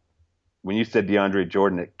hate, when you said DeAndre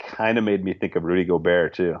Jordan, it kind of made me think of Rudy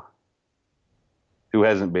Gobert too, who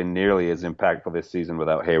hasn't been nearly as impactful this season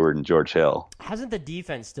without Hayward and George Hill. Hasn't the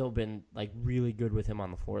defense still been like really good with him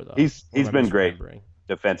on the floor though? He's been great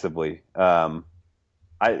defensively. I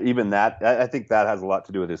think that has a lot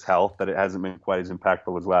to do with his health, that it hasn't been quite as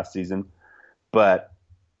impactful as last season. But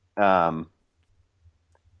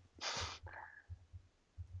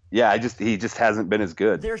he just hasn't been as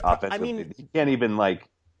good offensively. He can't even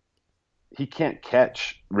he can't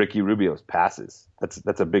catch Ricky Rubio's passes.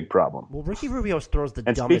 That's a big problem. Well, Ricky Rubio throws the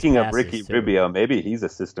dumbest speaking of passes, Ricky too. Rubio, maybe he's a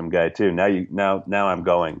system guy too. Now I'm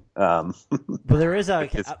going. Well, there is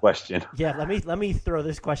this question. Yeah, let me throw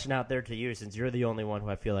this question out there to you, since you're the only one who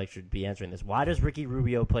I feel like should be answering this. Why does Ricky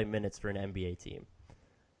Rubio play minutes for an NBA team?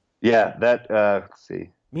 Yeah, let's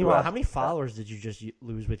see. Meanwhile, how many followers did you just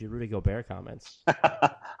lose with your Rudy Gobert comments?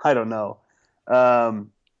 I don't know.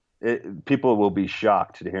 People will be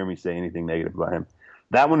shocked to hear me say anything negative about him.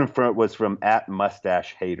 That one was from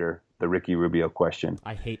 @mustache_hater, the Ricky Rubio question.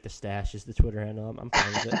 I hate the stash is the Twitter handle. I'm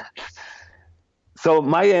fine with it. So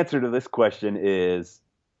my answer to this question is,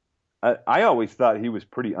 I always thought he was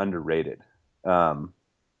pretty underrated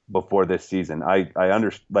before this season. I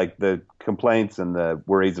understand, like, the complaints and the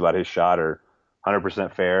worries about his shot are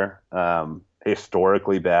 100% fair.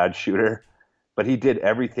 Historically bad shooter. But he did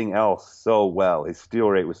everything else so well. His steal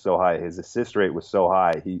rate was so high. His assist rate was so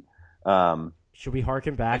high. Should we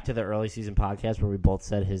harken back to the early season podcast where we both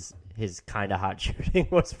said his kind of hot shooting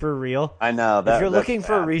was for real? I know. If you're looking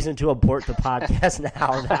for a reason to abort the podcast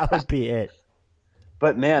now, that would be it.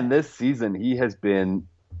 But, man, this season he has been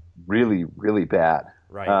really, really bad.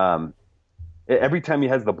 Right. Every time he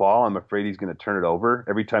has the ball, I'm afraid he's going to turn it over.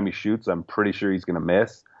 Every time he shoots, I'm pretty sure he's going to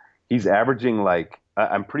miss. He's averaging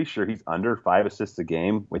I'm pretty sure he's under 5 assists a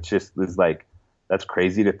game, which just is that's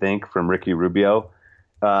crazy to think from Ricky Rubio.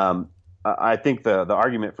 I think the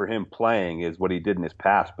argument for him playing is what he did in his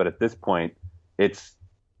past, but at this point,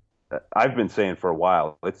 I've been saying for a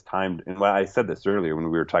while, it's time. And I said this earlier when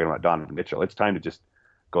we were talking about Donovan Mitchell. It's time to just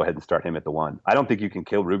go ahead and start him at the 1. I don't think you can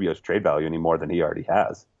kill Rubio's trade value any more than he already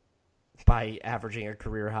has. By averaging a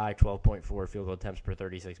career high 12.4 field goal attempts per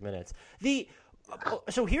 36 minutes.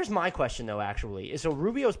 So here's my question, though, actually. So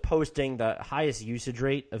Rubio's posting the highest usage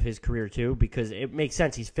rate of his career, too, because it makes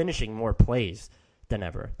sense. He's finishing more plays than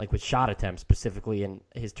ever, like with shot attempts specifically, and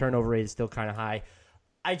his turnover rate is still kind of high.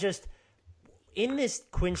 In this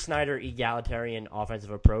Quinn Snyder egalitarian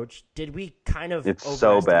offensive approach, did we kind of It's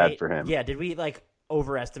so bad for him. Yeah, did we,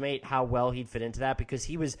 overestimate how well he'd fit into that? Because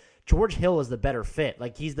George Hill is the better fit.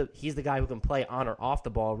 Like, he's the guy who can play on or off the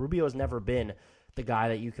ball. Rubio has never been the guy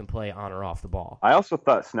that you can play on or off the ball. I also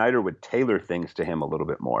thought Snyder would tailor things to him a little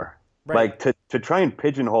bit more. Right. Like to try and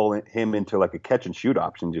pigeonhole him into like a catch and shoot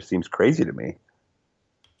option just seems crazy to me.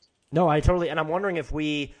 No, I totally, and I'm wondering if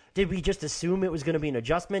did we just assume it was going to be an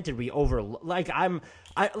adjustment? Did we and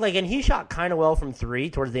he shot kind of well from 3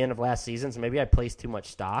 towards the end of last season, so maybe I placed too much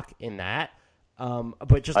stock in that.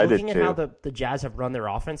 But just looking at how the Jazz have run their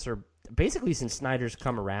offense, or basically since Snyder's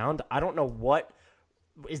come around, I don't know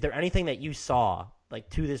is there anything that you saw like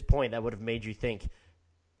to this point that would have made you think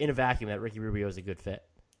in a vacuum that Ricky Rubio is a good fit?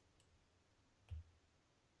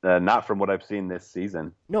 Not from what I've seen this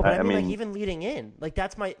season. No, but I mean, like, even leading in, like,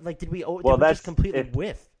 that's my, like, did we just completely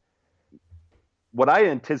whiff? What I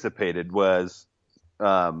anticipated was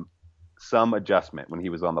some adjustment when he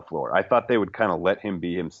was on the floor. I thought they would kind of let him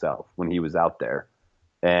be himself when he was out there,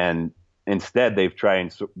 and instead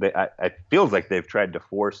it feels like they've tried to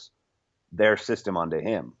force their system onto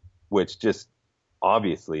him, which just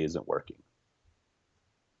obviously isn't working.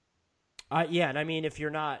 Yeah, and I mean, if you're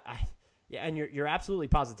not. Yeah, and you're absolutely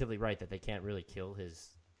positively right that they can't really kill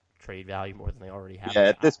his trade value more than they already have. Yeah,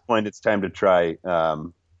 at this point, it's time to try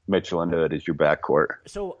Mitchell and Hood as your backcourt.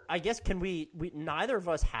 So I guess can we neither of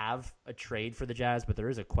us have a trade for the Jazz, but there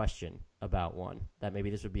is a question about one that maybe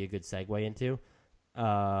this would be a good segue into.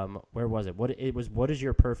 Where was it? What is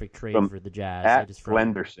your perfect trade for the Jazz? At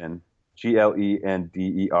Glenderson, Glendersen,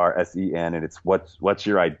 and it's what's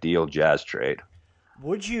your ideal Jazz trade?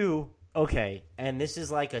 Would you? Okay, and this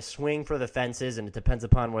is like a swing for the fences, and it depends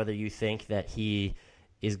upon whether you think that he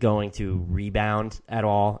is going to rebound at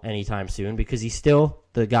all anytime soon, because he's still,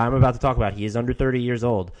 the guy I'm about to talk about, he is under 30 years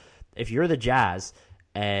old. If you're the Jazz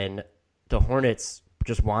and the Hornets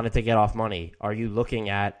just wanted to get off money, are you looking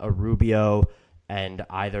at a Rubio and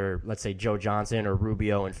either, let's say, Joe Johnson or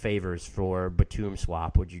Rubio and Favors for Batum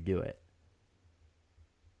swap? Would you do it?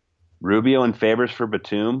 Rubio and Favors for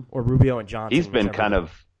Batum? Or Rubio and Johnson? He's been kind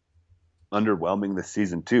of underwhelming this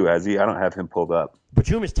season too, has he? I don't have him pulled up.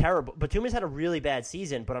 Batum is terrible. Batum has had a really bad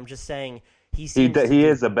season, but I'm just saying he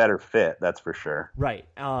is a better fit, that's for sure. Right.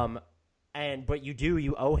 But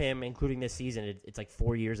you owe him, including this season, it's like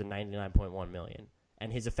 4 years and $99.1 million.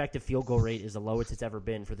 And his effective field goal rate is the lowest it's ever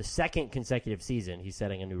been for the second consecutive season. He's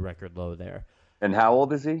setting a new record low there. And how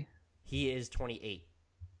old is he? He is 28.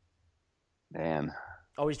 Man.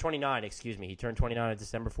 Oh, he's 29. Excuse me. He turned 29 on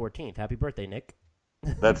December 14th. Happy birthday, Nick.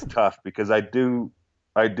 That's tough because I do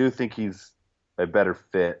think he's a better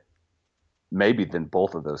fit, maybe than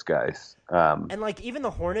both of those guys. And like even the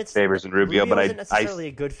Hornets, Favors and Rubio, but isn't necessarily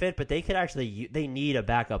a good fit. But they could actually they need a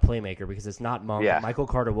backup playmaker because it's not Monk. Yeah. Michael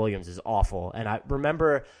Carter-Williams is awful. And I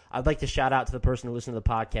remember I'd like to shout out to the person who listened to the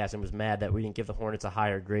podcast and was mad that we didn't give the Hornets a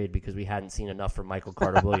higher grade because we hadn't seen enough from Michael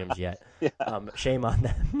Carter-Williams yet. Yeah. Shame on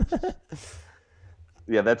them.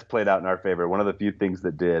 Yeah, that's played out in our favor. One of the few things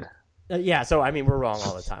that did. Yeah, so I mean we're wrong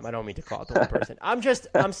all the time. I don't mean to call it the one person. I'm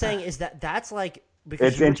saying is that's like because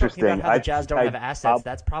it's you were interesting. talking about how the Jazz don't have assets.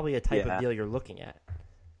 That's probably a type of deal you're looking at.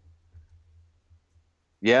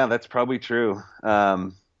 Yeah, that's probably true.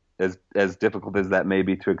 As difficult as that may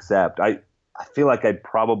be to accept, I feel like I'd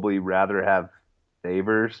probably rather have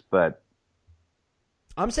Favors, but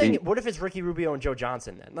I'm saying, what if it's Ricky Rubio and Joe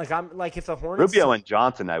Johnson then? Like if the Hornets Rubio and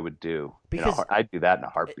Johnson, I would do because I'd do that in a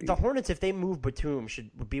heartbeat. The Hornets, if they move Batum,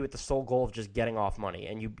 would be with the sole goal of just getting off money,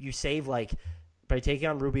 and you save like by taking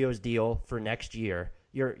on Rubio's deal for next year.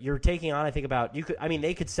 You're taking on, I think about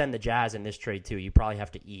they could send the Jazz in this trade too. You probably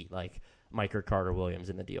have to eat like Mike or Carter-Williams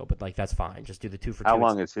in the deal, but like that's fine. Just do the 2 for 2. How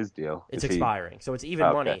long is his deal? It's expiring, so it's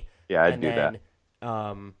even money. Yeah, I'd do that.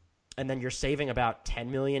 And then you're saving about $10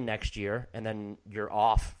 million next year, and then you're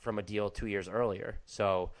off from a deal 2 years earlier.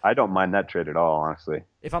 So I don't mind that trade at all, honestly.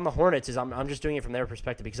 If I'm the Hornets, I'm just doing it from their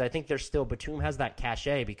perspective because I think there's still Batum has that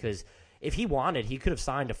cachet because if he wanted, he could have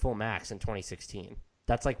signed a full max in 2016.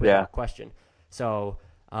 That's like without question. So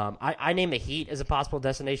I named the Heat as a possible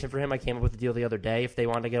destination for him. I came up with a deal the other day if they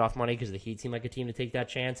wanted to get off money because the Heat seem like a team to take that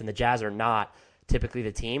chance, and the Jazz are not typically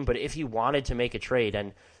the team. But if he wanted to make a trade,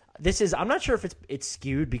 and I'm not sure if it's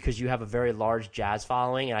skewed because you have a very large Jazz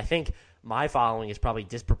following, and I think my following is probably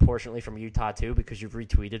disproportionately from Utah too because you've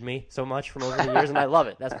retweeted me so much from over the years, and I love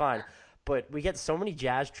it. That's fine. But we get so many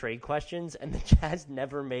Jazz trade questions, and the Jazz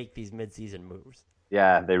never make these midseason moves.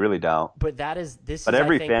 Yeah, they really don't. But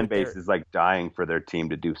every fan base is like dying for their team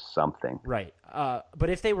to do something. Right. But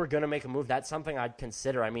if they were going to make a move, that's something I'd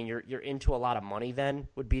consider. I mean, you're into a lot of money then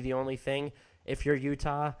would be the only thing if you're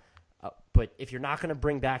Utah. But if you're not going to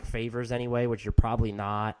bring back Favors anyway, which you're probably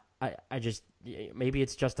not, I just maybe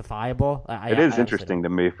it's justifiable. It is interesting to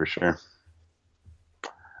me for sure.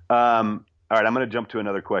 All right, I'm going to jump to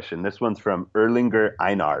another question. This one's from Erlinger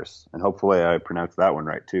Einars, and hopefully I pronounced that one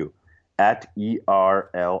right too. At ERLINGUREINARS.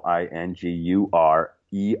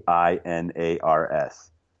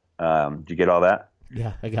 Did you get all that?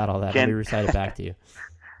 Yeah, I got all that. Let me recite it back to you.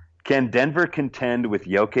 Can Denver contend with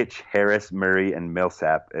Jokic, Harris, Murray, and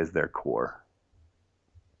Millsap as their core?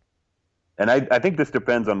 And I think this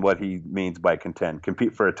depends on what he means by contend.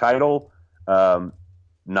 Compete for a title?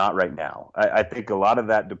 Not right now. I think a lot of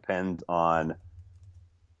that depends on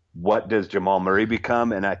what does Jamal Murray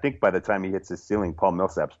become, and I think by the time he hits his ceiling, Paul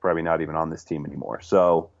Millsap's probably not even on this team anymore.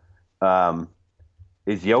 So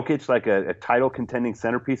is Jokic like a title contending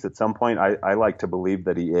centerpiece at some point? I like to believe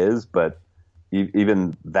that he is, but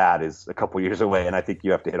even that is a couple years away, and I think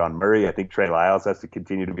you have to hit on Murray. I think Trey Lyles has to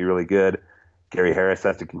continue to be really good. Gary Harris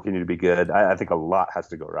has to continue to be good. I think a lot has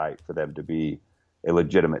to go right for them to be a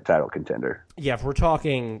legitimate title contender. Yeah, if we're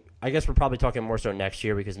talking, I guess we're probably talking more so next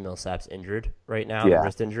year because Millsap's injured right now, Yeah. the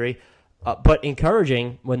wrist injury. But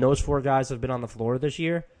encouraging when those four guys have been on the floor this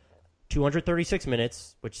year, 236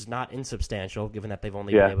 minutes, which is not insubstantial given that they've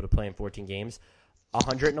only been able to play in 14 games,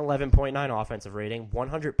 111.9 offensive rating,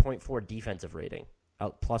 100.4 defensive rating,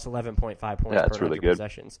 plus 11.5 points per 100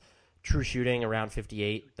 possessions. True shooting around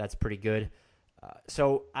 58. That's pretty good.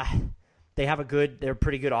 They're a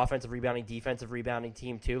pretty good offensive rebounding, defensive rebounding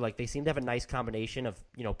team too. Like they seem to have a nice combination of,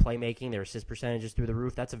 playmaking, their assist percentages through the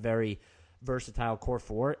roof. That's a very versatile core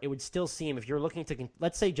four. It would still seem if you're looking to,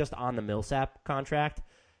 let's say just on the Millsap contract,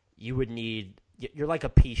 you're like a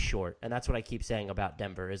piece short. And that's what I keep saying about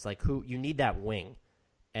Denver is like you need that wing.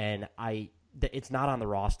 And it's not on the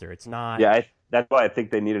roster. It's not. Yeah. That's why I think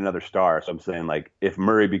they need another star. So I'm saying like if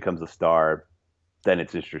Murray becomes a star, then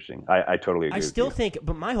it's interesting. I totally agree. I still think,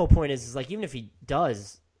 but my whole point is like even if he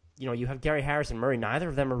does, you have Gary Harris and Murray. Neither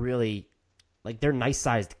of them are really like they're nice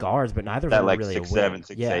sized guards, but neither of them are really 6'7",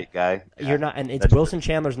 6'8" guy. You're not, and it's Wilson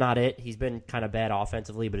Chandler's not it. He's been kind of bad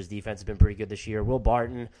offensively, but his defense has been pretty good this year. Will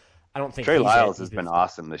Barton, I don't think Trey Lyles has been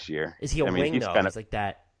awesome this year. Is he a wing though? He's like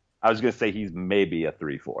that. I was gonna say he's maybe a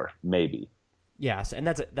 3-4, maybe. Yes, and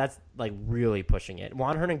that's like really pushing it.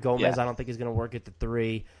 Juan Hernan-Gomez, I don't think is going to work at the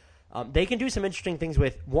 3. They can do some interesting things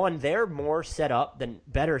with, one, they're better set up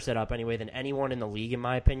anyway than anyone in the league, in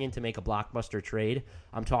my opinion, to make a blockbuster trade.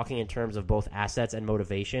 I'm talking in terms of both assets and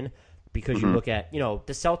motivation because you look at, the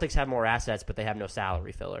Celtics have more assets, but they have no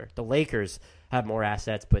salary filler. The Lakers have more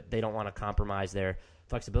assets, but they don't want to compromise their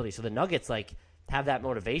flexibility. So the Nuggets, have that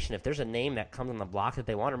motivation. If there's a name that comes on the block that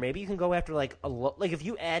they want, or maybe you can go after, if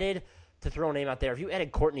you added, to throw a name out there, if you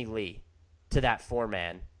added Courtney Lee to that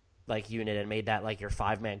 4-man, unit and made that your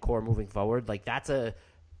 5-man core moving forward, that's a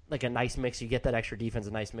nice mix. You get that extra defense,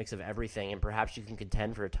 a nice mix of everything, and perhaps you can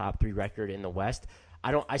contend for a top 3 record in the West.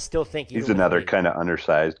 I still think he's another kind of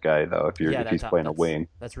undersized guy though. If he's playing a wing,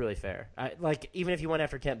 that's really fair. Even if you went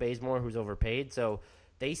after Kent Bazemore, who's overpaid, so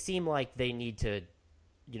they seem like they need to.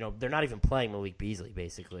 They're not even playing Malik Beasley.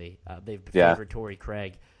 Basically, they've favored Torrey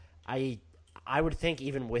Craig. I would think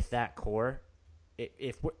even with that core,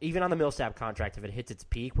 even on the Millsap contract, if it hits its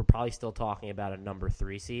peak, we're probably still talking about a number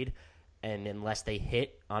 3 seed. And unless they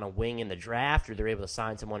hit on a wing in the draft or they're able to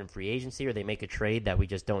sign someone in free agency or they make a trade that we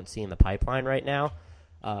just don't see in the pipeline right now,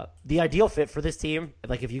 the ideal fit for this team,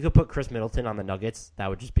 if you could put Chris Middleton on the Nuggets, that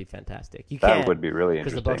would just be fantastic. That would be really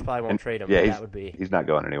interesting. Because the Bucks probably won't trade him. Yeah, that would be. He's not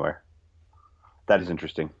going anywhere. That is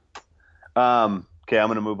interesting. Okay, I'm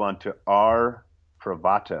going to move on to R.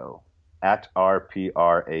 Pravato, at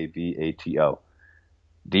RPRAVATO.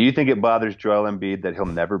 Do you think it bothers Joel Embiid that he'll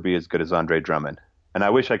never be as good as Andre Drummond? And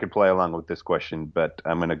I wish I could play along with this question, but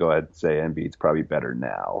I'm going to go ahead and say Embiid's probably better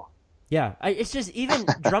now. Yeah, it's just even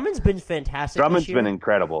Drummond's been fantastic. Drummond's this year, been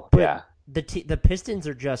incredible. but yeah, the Pistons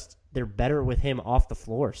are they're better with him off the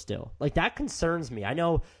floor still. That concerns me. I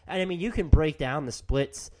know, and I mean you can break down the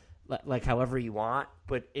splits however you want,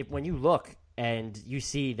 but when you look and you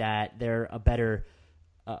see that they're a better.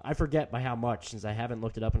 I forget by how much since I haven't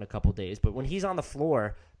looked it up in a couple days, but when he's on the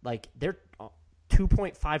floor, they're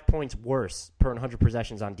 2.5 points worse per 100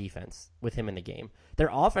 possessions on defense with him in the game. Their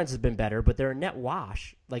offense has been better, but they're a net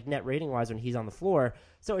wash, net rating-wise when he's on the floor.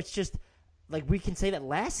 So it's just, we can say that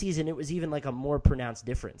last season it was even a more pronounced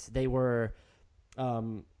difference. They were,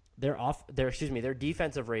 their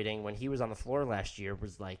defensive rating when he was on the floor last year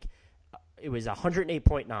was it was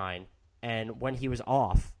 108.9, and when he was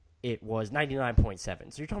off, it was 99.7. So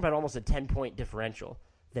you're talking about almost a 10-point differential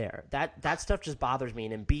there. That stuff just bothers me.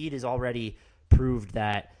 And Embiid has already proved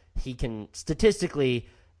that he can statistically,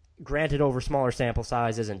 granted over smaller sample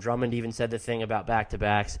sizes, and Drummond even said the thing about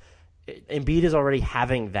back-to-backs, Embiid is already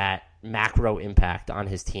having that macro impact on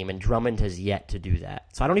his team, and Drummond has yet to do that.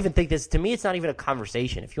 So I don't even think to me, it's not even a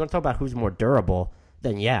conversation. If you want to talk about who's more durable,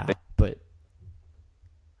 then yeah, but...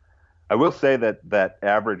 I will say that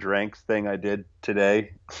average ranks thing I did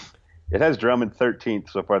today, it has Drummond 13th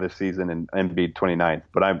so far this season and Embiid 29th.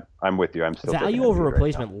 But I'm with you. I'm still value over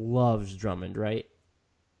replacement loves Drummond, right?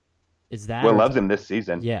 Is that Will loves him this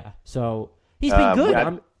season. Yeah, so he's been good.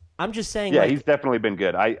 Yeah, I'm just saying. Yeah, he's definitely been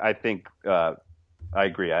good. I think I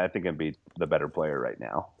agree. I think Embiid's the better player right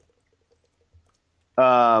now.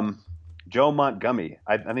 Joe Montgomery.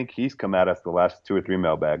 I think he's come at us the last 2 or 3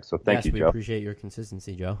 mailbags. So thank you, we Joe. Appreciate your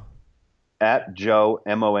consistency, Joe. At Joe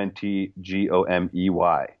Montgomey.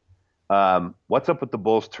 What's up with the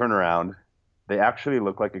Bulls turnaround? They actually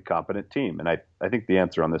look like a competent team, and I think the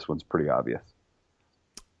answer on this one's pretty obvious.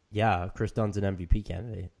 Yeah, Chris Dunn's an MVP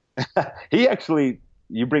candidate. He actually,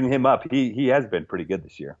 you bring him up, he has been pretty good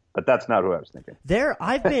this year, but that's not who I was thinking.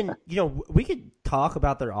 I've been, we could talk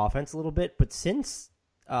about their offense a little bit, but since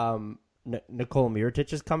Nikola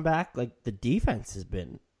Mirotic has come back, like the defense has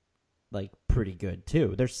been like pretty good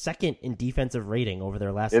too. They're second in defensive rating over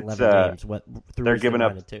their last 11 games. They're giving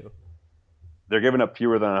up 2. They're giving up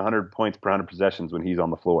fewer than 100 points per 100 possessions when he's on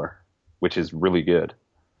the floor, which is really good.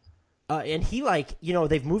 And he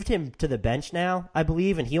they've moved him to the bench now, I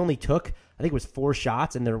believe, and he only took, I think it was 4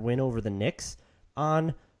 shots in their win over the Knicks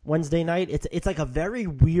on Wednesday night. It's like a very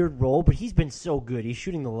weird role, but he's been so good. He's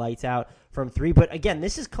shooting the lights out from 3. But again,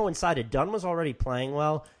 this has coincided. Dunn was already playing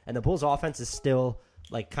well, and the Bulls' offense is still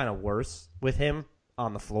like kind of worse with him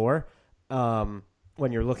on the floor.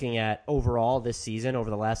 When you're looking at overall this season, over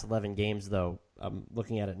the last 11 games, though, I'm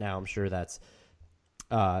looking at it now, I'm sure that's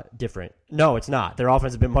different. No, it's not. Their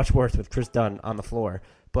offense has been much worse with Chris Dunn on the floor.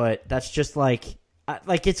 But that's just like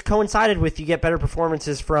it's coincided with you get better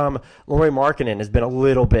performances from Lauri Markkanen has been a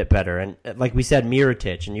little bit better. And like we said,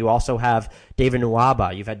 Mirotic. And you also have David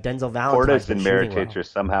Nwaba. You've had Denzel Valentine. Portis and Mirotic are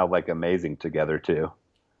somehow like amazing together too.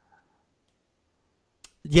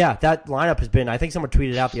 Yeah, that lineup has been, I think someone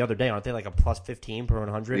tweeted out the other day, aren't they like a plus 15 per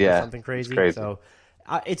 100 or something crazy? It's crazy. So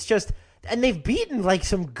it's just, and they've beaten like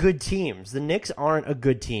some good teams. The Knicks aren't a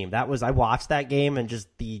good team. I watched that game, and just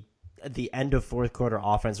the end of fourth quarter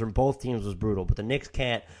offense from both teams was brutal, but the Knicks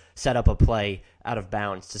can't set up a play out of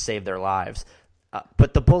bounds to save their lives.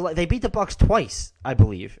 But the Bulls, they beat the Bucks twice, I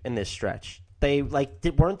believe, in this stretch. They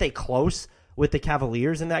weren't they close with the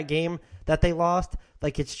Cavaliers in that game that they lost?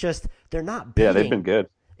 Like, it's just, they're not beating. Yeah, they've been good.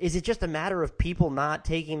 Is it just a matter of people not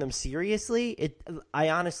taking them seriously?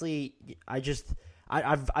 They're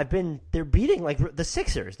beating like the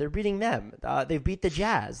Sixers. They're beating them. They beat the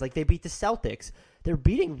Jazz. Like, they beat the Celtics. They're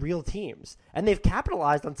beating real teams. And they've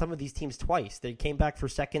capitalized on some of these teams twice. They came back for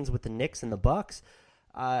seconds with the Knicks and the Bucks.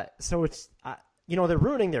 So it's, they're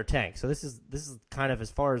ruining their tank. So this is kind of, as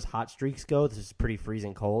far as hot streaks go, this is pretty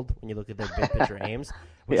freezing cold when you look at their big picture aims,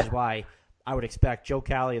 which is why I would expect Joe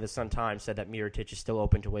Cali of the Sun-Times said that Mirotic is still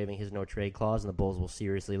open to waiving his no-trade clause, and the Bulls will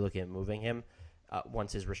seriously look at moving him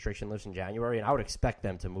once his restriction lifts in January. And I would expect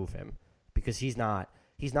them to move him because he's not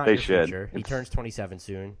your future. He turns 27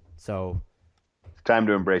 soon, so it's time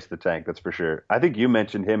to embrace the tank. That's for sure. I think you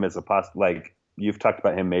mentioned him as you've talked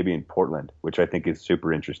about him maybe in Portland, which I think is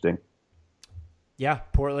super interesting. Yeah,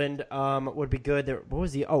 Portland would be good. What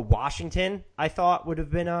was Washington, I thought would have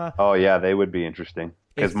been Oh yeah, they would be interesting.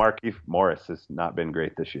 Because Markieff Morris has not been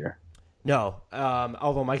great this year. No,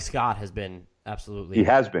 although Mike Scott has been absolutely... He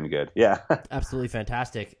has been good, yeah. Absolutely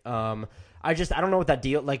fantastic. I don't know what that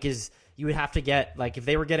deal is. You would have to get, if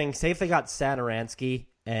they were getting... Say if they got Satoransky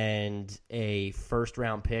and a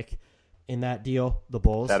first-round pick in that deal, the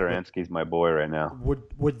Bulls... Satoransky's my boy right now.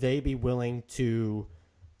 Would they be willing to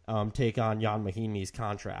take on Jan Mahinmi's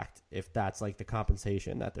contract if that's, the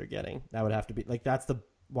compensation that they're getting? That would have to be... that's the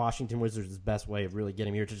Washington Wizards' best way of really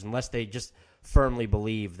getting Mirotic, unless they just firmly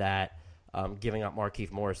believe that giving up Markieff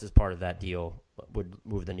Morris as part of that deal would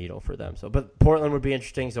move the needle for them. So, but Portland would be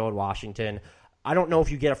interesting, so would Washington. I don't know if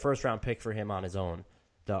you get a first-round pick for him on his own,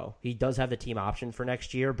 though. He does have the team option for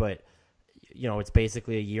next year, but it's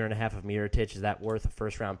basically a year and a half of Mirotic. Is that worth a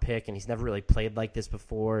first-round pick? And he's never really played like this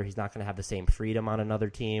before. He's not going to have the same freedom on another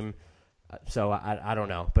team. So I don't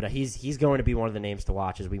know. But he's going to be one of the names to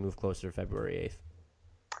watch as we move closer to February 8th.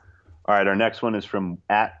 All right, our next one is from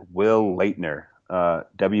 @Will Leitner,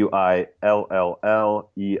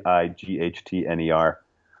 WILLLEIGHTNER.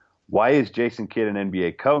 Why is Jason Kidd an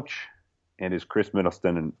NBA coach, and is Chris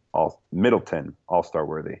Middleton All-Star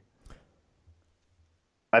worthy?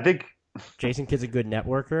 I think Jason Kidd's a good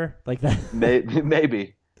networker like that.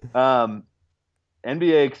 Maybe.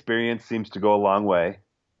 NBA experience seems to go a long way.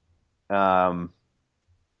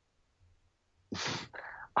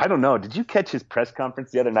 I don't know. Did you catch his press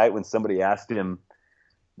conference the other night when somebody asked him,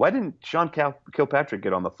 why didn't Sean Kilpatrick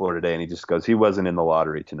get on the floor today? And he just goes, he wasn't in the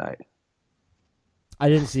lottery tonight. I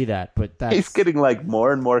didn't see that, but he's getting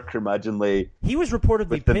more and more curmudgeonly. He was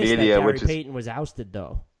reportedly the pissed media, that Gary Payton was ousted,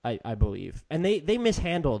 though, I believe. And they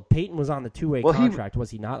mishandled. Payton was on the two-way contract,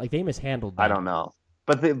 was he not? They mishandled that. I don't know.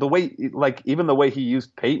 But the way, like, even the way he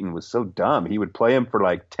used Peyton was so dumb. He would play him for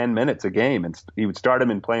like 10 minutes a game, and he would start him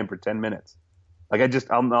and play him for 10 minutes. Like,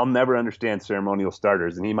 I'll never understand ceremonial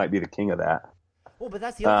starters, and he might be the king of that. Well, but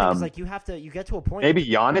that's the other thing, is like you get to a point. Maybe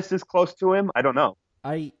Giannis is close to him. I don't know.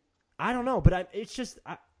 I don't know, but it's just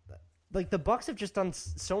like the Bucks have just done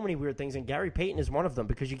so many weird things, and Gary Payton is one of them,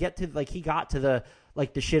 because you get to like he got to the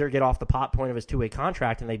shit or get off the pot point of his 2-way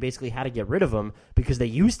contract, and they basically had to get rid of him because they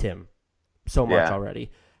used him so much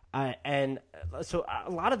already. And so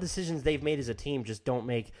a lot of decisions they've made as a team just don't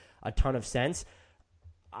make a ton of sense.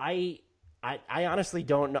 I honestly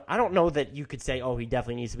don't know. I don't know that you could say, oh, he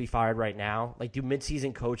definitely needs to be fired right now. Like, do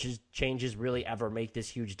midseason coaches changes really ever make this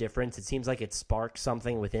huge difference? It seems like it sparks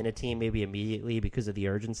something within a team, maybe immediately because of the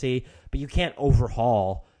urgency, but you can't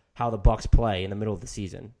overhaul how the Bucks play in the middle of the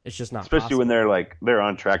season. It's just not Especially possible. when they're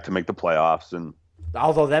on track to make the playoffs. And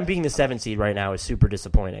although them being the 7th seed right now is super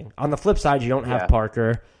disappointing. On the flip side, you don't have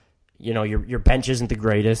Parker. You know, your bench isn't the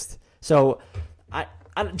greatest. So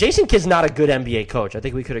Jason Kidd's not a good NBA coach. I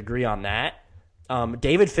think we could agree on that.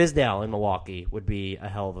 David Fizdale in Milwaukee would be a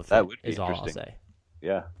hell of a fit. That would be is all I'll interesting. say.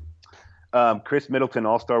 Yeah. Chris Middleton,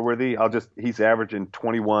 All-Star worthy. He's averaging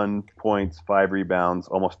 21 points, 5 rebounds,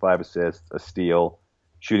 almost 5 assists, a steal,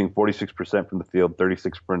 shooting 46% from the field,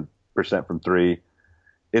 36% from 3.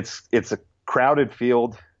 It's a crowded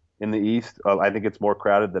field in the East. I think it's more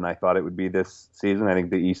crowded than I thought it would be this season. I think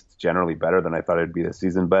the East's generally better than I thought it would be this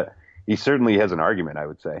season, but he certainly has an argument, I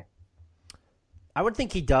would say. I would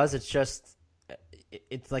think he does. It's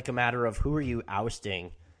like a matter of who are you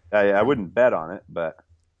ousting. I wouldn't bet on it, but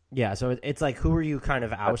yeah. So it's like, who are you kind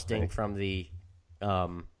of ousting from the,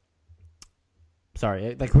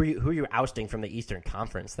 like who are you ousting from the Eastern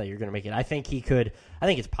Conference that you're going to make it? I think he could. I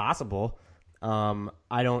think it's possible.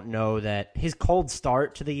 I don't know that his cold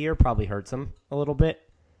start to the year probably hurts him a little bit.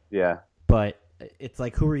 Yeah, but it's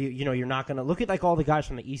like, who are you? You know, you're not going to look at like all the guys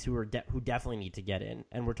from the East who definitely need to get in,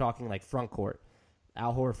 and we're talking like front court.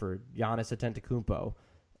 Al Horford, Giannis Antetokounmpo.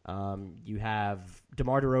 You have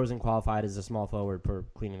DeMar DeRozan qualified as a small forward per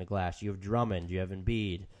cleaning the glass. You have Drummond. You have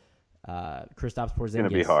Embiid. Kristaps Porzingis. It's going to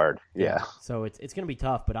be hard. Yeah. So it's going to be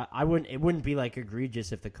tough, but I wouldn't. It wouldn't be like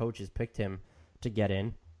egregious if the coaches picked him to get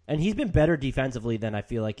in. And he's been better defensively than I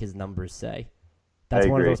feel like his numbers say. That's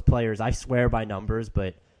one of those players. I swear by numbers,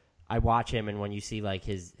 but I watch him, and when you see like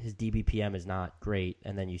his DBPM is not great,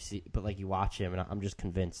 and then you watch him, and I'm just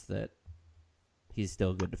convinced that he's still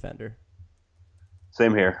a good defender.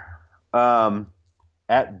 Same here.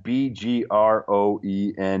 At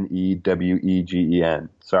BGROENEWEGEN.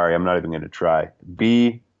 Sorry, I'm not even going to try.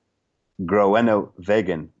 B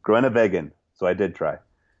Groenevegan. So I did try.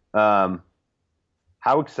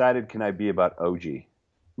 How excited can I be about OG?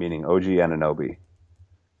 Meaning OG Anunoby.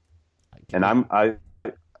 And I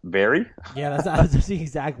very? Yeah, that's the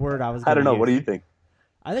exact word I was going to I don't know. use. What do you think?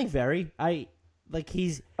 I think very.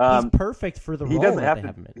 He's perfect for the role. He doesn't have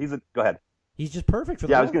to. Go ahead. He's just perfect for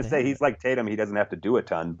the role. Yeah, I was going to say, he's like Tatum. He doesn't have to do a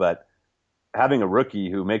ton, but having a rookie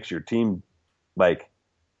who makes your team like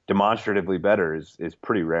demonstratively better is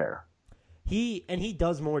pretty rare. He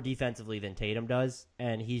does more defensively than Tatum does,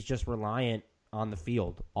 and he's just reliant on the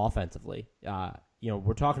field offensively.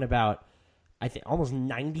 We're talking about, I think, almost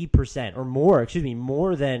 90% or more.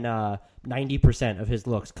 More than 90% of his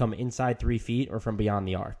looks come inside 3 feet or from beyond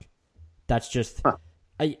the arc. That's just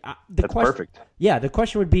that's perfect. Yeah, the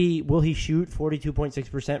question would be, will he shoot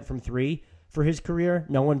 42.6% from 3 for his career?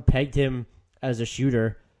 No one pegged him as a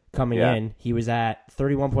shooter coming in. He was at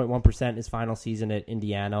 31.1% his final season at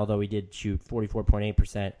Indiana, although he did shoot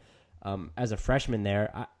 44.8% as a freshman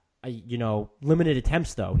there. Limited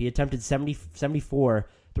attempts, though. He attempted 74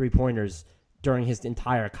 three-pointers during his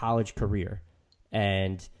entire college career.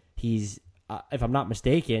 And he's, if I'm not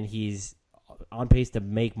mistaken, he's on pace to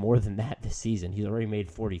make more than that this season. He's already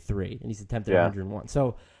made 43, and he's attempted 101.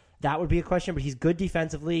 So that would be a question, but he's good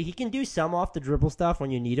defensively. He can do some off the dribble stuff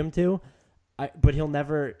when you need him to, but he'll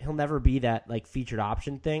never be that like featured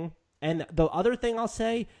option thing. And the other thing I'll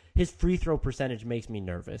say, his free throw percentage makes me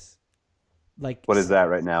nervous. Like, what is that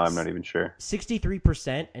right now? I'm not even sure.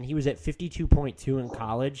 63%, and he was at 52.2 in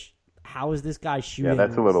college. How is this guy shooting? Yeah,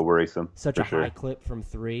 that's a little worrisome. Such a high clip from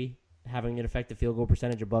 3, having an effective field goal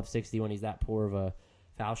percentage above 60 when he's that poor of a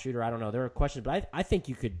foul shooter. I don't know. There are questions, but I think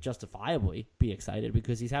you could justifiably be excited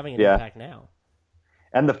because he's having an impact now.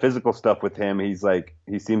 And the physical stuff with him, he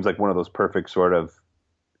seems like one of those perfect sort of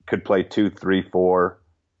could play 2, 3, 4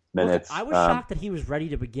 minutes. Look, I was shocked that he was ready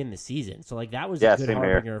to begin the season. So that was a good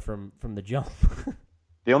harbinger from the jump.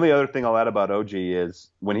 The only other thing I'll add about OG is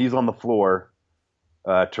when he's on the floor,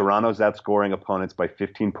 Toronto's outscoring opponents by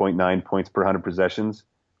 15.9 points per 100 possessions.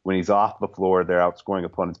 when he's off the floor, they're outscoring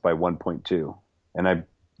opponents by 1.2. And I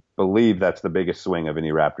believe that's the biggest swing of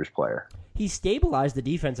any Raptors player. He stabilized the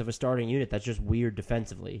defense of a starting unit that's just weird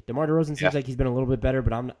defensively. DeMar DeRozan seems like he's been a little bit better,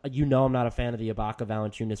 but I'm not a fan of the Ibaka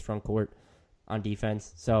Valanciunas front court on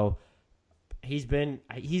defense. So he's been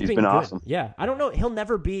good. Awesome. Yeah, I don't know. He'll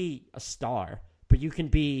never be a star, but you can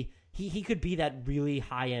be. He could be that really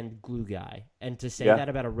high end glue guy. And to say that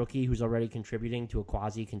about a rookie who's already contributing to a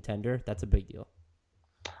quasi contender, that's a big deal.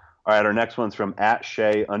 All right, our next one's from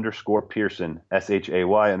 @Shay_Pearson,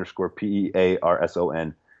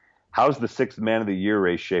 SHAY_PEARSON. How's the sixth man of the year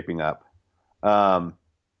race shaping up?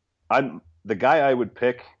 I'm the guy I would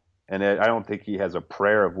pick, and I don't think he has a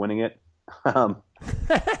prayer of winning it.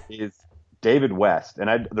 Is David West,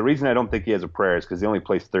 and the reason I don't think he has a prayer is because he only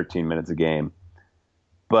plays 13 minutes a game.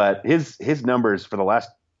 But his numbers for the last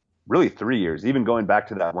really 3 years, even going back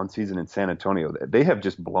to that one season in San Antonio, they have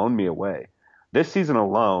just blown me away. This season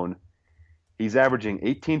alone, he's averaging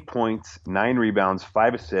 18 points, 9 rebounds,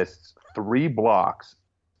 5 assists, 3 blocks,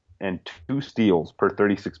 and 2 steals per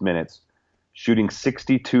 36 minutes, shooting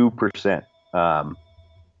 62%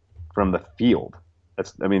 from the field.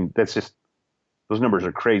 That's just, those numbers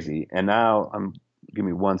are crazy. And now, give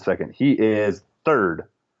me 1 second. He is third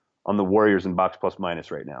on the Warriors in box plus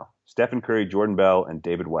minus right now. Stephen Curry, Jordan Bell, and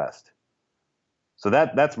David West. So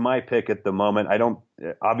that's my pick at the moment.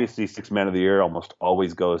 Obviously sixth man of the year almost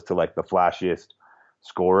always goes to like the flashiest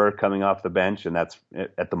scorer coming off the bench. And that's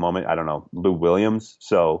at the moment, I don't know, Lou Williams.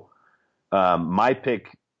 So my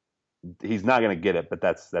pick, he's not going to get it, but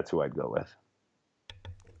that's who I'd go with.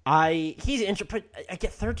 I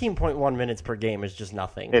get 13.1 minutes per game is just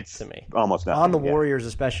nothing to me. Almost nothing. On the Warriors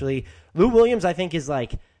especially. Lou Williams, I think, is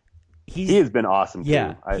like, he has been awesome, too.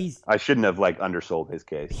 Yeah, I shouldn't have undersold his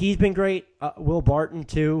case. He's been great. Will Barton,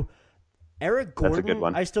 too. Eric Gordon, that's a good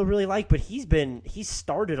one. I still really like, but he's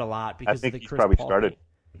started a lot because of the Chris Paul. I think he's probably started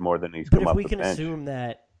more than he's come off the bench. But if we can assume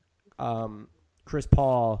that Chris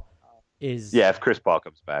Paul is... Yeah, if Chris Paul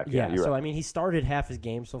comes back. Yeah, so, right. He started half his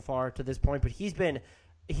game so far to this point, but he's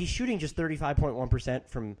shooting just 35.1%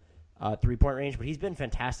 from three-point range, but he's been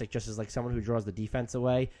fantastic just as someone who draws the defense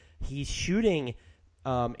away. He's shooting...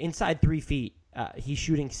 inside 3 feet, he's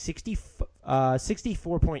shooting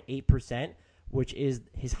 64.8%, which is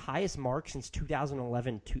his highest mark since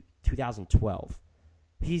 2011 to 2012.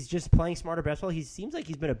 He's just playing smarter basketball. He seems like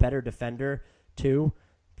he's been a better defender, too.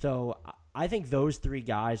 So I think those 3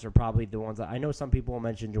 guys are probably the ones that I know some people will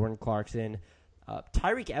mention Jordan Clarkson.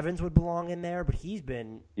 Tyreke Evans would belong in there, but he's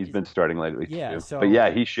been starting lately, too. So, but, yeah,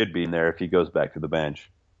 he should be in there if he goes back to the bench.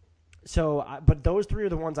 So, but those 3 are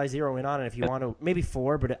the ones I zero in on, and if you want to, maybe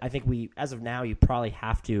 4, but I think as of now, you probably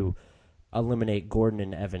have to eliminate Gordon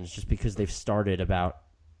and Evans just because they've started about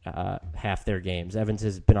half their games. Evans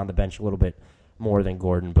has been on the bench a little bit more than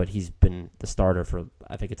Gordon, but he's been the starter for,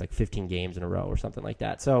 I think it's 15 games in a row or something like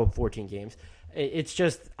that. So 14 games. It's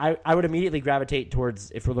just, I would immediately gravitate towards,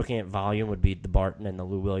 if we're looking at volume, would be the Barton and the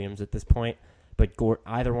Lou Williams at this point. But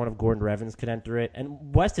either one of Gordon or Evans could enter it.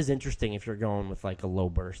 And West is interesting if you're going with a low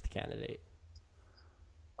burst candidate.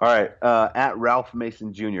 All right. At Ralph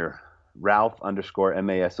Mason Jr.,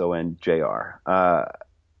 Ralph_MASONJR.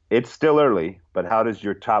 It's still early, but how does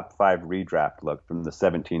your top 5 redraft look from the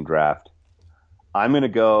 17 draft? I'm going to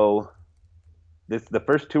go. The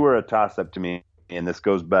first 2 are a toss-up to me, and this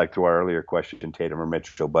goes back to our earlier question, Tatum or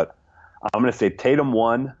Mitchell. But I'm going to say Tatum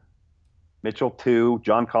 1, Mitchell 2,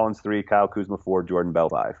 John Collins 3, Kyle Kuzma 4, Jordan Bell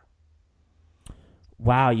 5.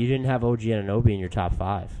 Wow, you didn't have OG Anunoby in your top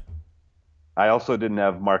 5. I also didn't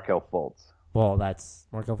have Markelle Fultz. Well,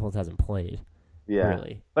 Markelle Fultz hasn't played. Yeah,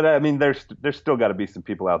 really. But there's still got to be some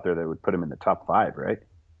people out there that would put him in the top 5, right?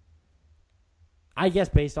 I guess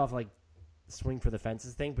based off swing for the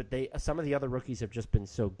fences thing, but some of the other rookies have just been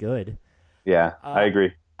so good. Yeah, I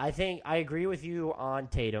agree. I think I agree with you on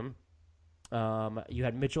Tatum. You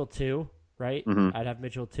had Mitchell 2. Right? Mm-hmm. I'd have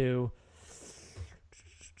Mitchell 2.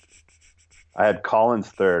 I had Collins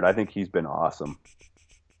 3rd. I think he's been awesome.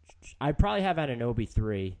 I'd probably have Anunoby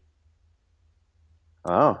 3.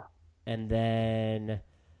 Oh. And then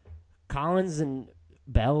Collins and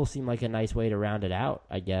Bell seem like a nice way to round it out,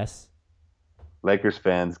 I guess. Lakers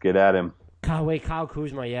fans, get at him. Kyle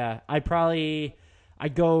Kuzma, yeah. I'd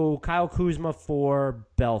go Kyle Kuzma 4,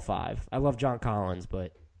 Bell 5. I love John Collins,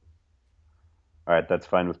 but... All right, that's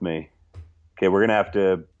fine with me. Okay, we're going to have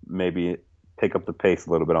to maybe pick up the pace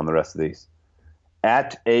a little bit on the rest of these.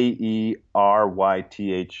 At AERYTHOD,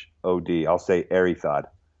 I'll say Arithod.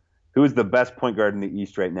 Who is the best point guard in the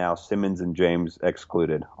East right now, Simmons and James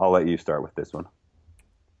excluded? I'll let you start with this one.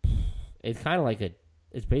 It's kind of like a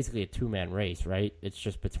it's basically a two-man race, right? It's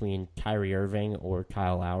just between Kyrie Irving or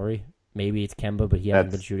Kyle Lowry. Maybe it's Kemba, but he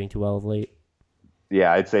hasn't been shooting too well of late.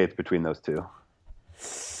 Yeah, I'd say it's between those two.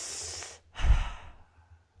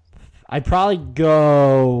 I'd probably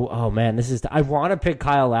go. Oh man, I want to pick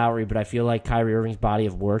Kyle Lowry, but I feel like Kyrie Irving's body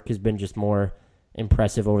of work has been just more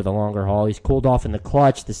impressive over the longer haul. He's cooled off in the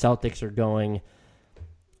clutch. The Celtics are going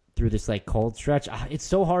through this like cold stretch. It's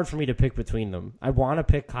so hard for me to pick between them. I want to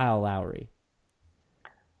pick Kyle Lowry.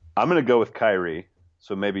 I'm going to go with Kyrie,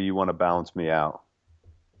 so maybe you want to balance me out.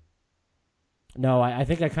 No, I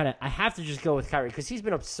think I have to just go with Kyrie because he's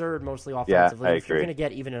been absurd mostly offensively. Yeah, I if you're agree. going to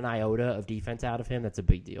get even an iota of defense out of him, that's a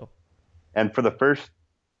big deal. And for the first,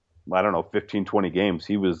 15, 20 games,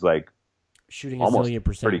 he was like shooting almost a zillion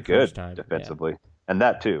 % pretty good time. defensively. Yeah. And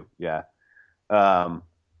that too, yeah.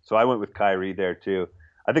 So I went with Kyrie there too.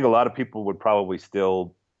 I think a lot of people would probably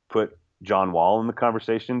still put John Wall in the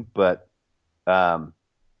conversation, but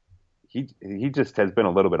he just has been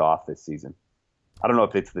a little bit off this season. I don't know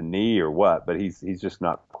if it's the knee or what, but he's just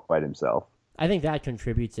not quite himself. I think that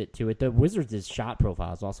contributes to it. The Wizards' shot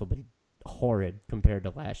profile has also been horrid compared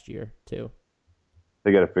to last year too.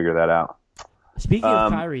 They got to figure that out. Speaking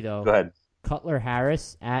of Kyrie, though, go ahead. Cutler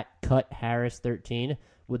Harris at Cut Harris 13.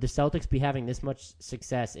 Would the Celtics be having this much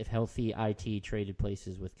success if healthy IT traded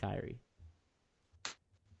places with Kyrie?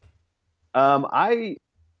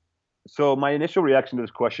 So my initial reaction to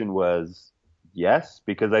this question was yes,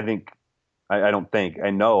 because I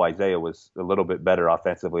know Isaiah was a little bit better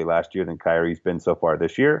offensively last year than Kyrie's been so far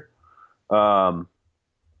this year.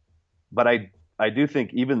 But I do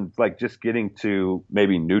think even like just getting to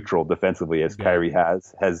maybe neutral defensively as Kyrie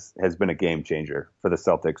has been a game changer for the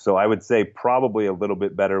Celtics. So I would say probably a little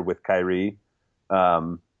bit better with Kyrie.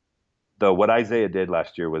 Though what Isaiah did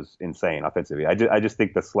last year was insane offensively. I just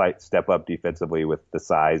think the slight step up defensively with the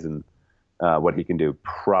size and what he can do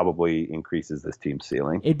probably increases this team's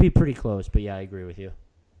ceiling. It'd be pretty close, but yeah, I agree with you.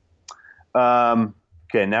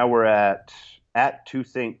 Okay, now we're at Two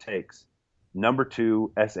Saint Takes. Number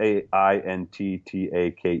 2, SAINTTAKES.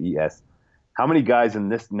 How many guys in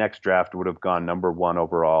this next draft would have gone number 1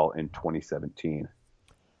 overall in 2017?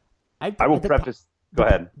 I will preface. Go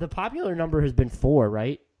ahead. The popular number has been 4,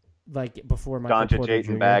 right? Like before Michael Doncic, Porter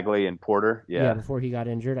Ayton, Jr. Bagley, and Porter. Yeah, before he got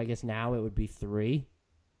injured. I guess now it would be 3.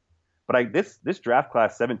 But this draft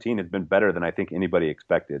class 17 has been better than I think anybody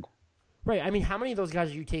expected. Right. I mean, how many of those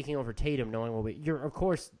guys are you taking over Tatum, knowing you're of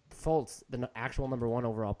course Fultz, the actual number 1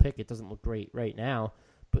 overall pick? It doesn't look great right now,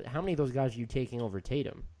 but how many of those guys are you taking over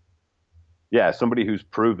Tatum? Yeah, somebody who's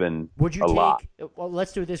proven a lot. Well,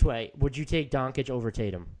 let's do it this way. Would you take Doncic over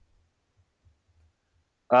Tatum?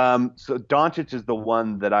 So Doncic is the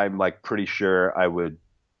one that I'm like pretty sure I would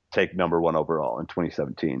take number 1 overall in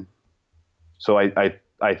 2017. So I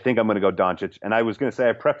think I'm going to go Doncic. And I was going to say,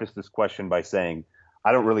 I prefaced this question by saying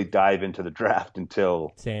I don't really dive into the draft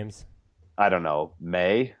until I don't know,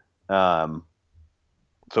 May. So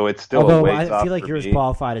it's still a ways off. I feel like you're as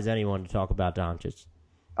qualified as anyone to talk about Doncic.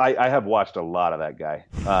 I have watched a lot of that guy.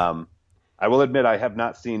 I will admit I have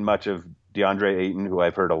not seen much of DeAndre Ayton, who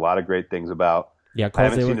I've heard a lot of great things about. Yeah, I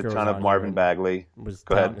haven't seen a ton of Marvin Bagley.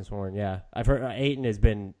 Go ahead. His horn. Yeah, I've heard Ayton has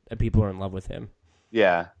been. People are in love with him.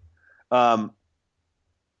 Yeah.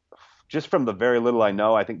 Just from the very little I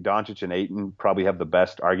know, I think Doncic and Ayton probably have the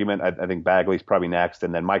best argument. I think Bagley's probably next,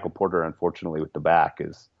 and then Michael Porter, unfortunately, with the back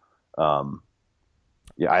is, I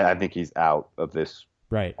think he's out of this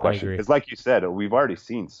question. Because, like you said, we've already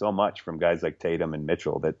seen so much from guys like Tatum and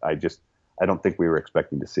Mitchell that I don't think we were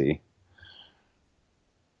expecting to see.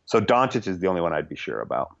 So Doncic is the only one I'd be sure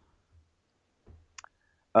about.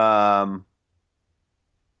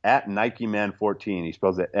 At Nike Man 14, he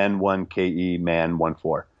spells it N1KE Man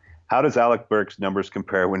 14. How does Alec Burks' numbers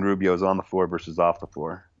compare when Rubio's on the floor versus off the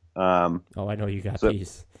floor? I know you got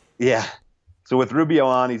these. Yeah. So with Rubio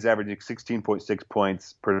on, he's averaging 16.6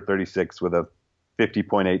 points per 36 with a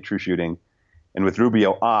 50.8 true shooting. And with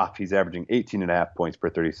Rubio off, he's averaging 18.5 points per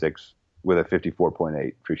 36 with a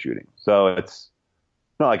 54.8 true shooting. So it's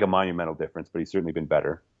not like a monumental difference, but he's certainly been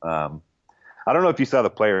better. I don't know if you saw the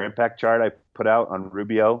player impact chart I put out on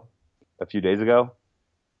Rubio a few days ago.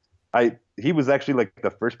 He was actually like the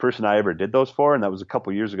first person I ever did those for, and that was a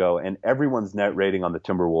couple years ago. And everyone's net rating on the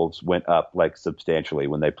Timberwolves went up like substantially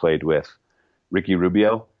when they played with Ricky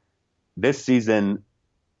Rubio. This season,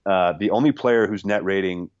 the only player whose net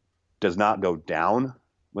rating does not go down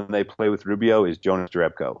when they play with Rubio is Jonas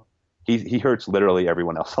Jerebko. He hurts literally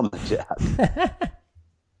everyone else on the Jazz.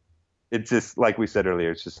 It's just like we said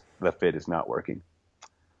earlier. It's just the fit is not working.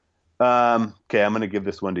 Okay, I'm going to give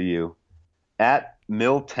this one to you. At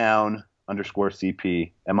Milltown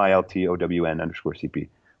MILTOWN_CP, MILTOWN_CP.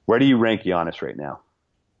 Where do you rank Giannis right now?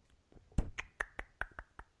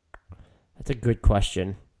 That's a good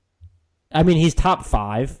question. I mean, he's top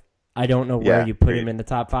 5. I don't know where you put him in the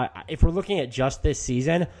top 5. If we're looking at just this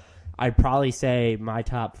season, I'd probably say my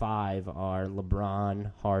top 5 are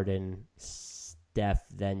LeBron, Harden, Steph,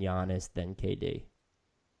 then Giannis, then KD.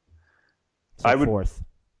 So fourth.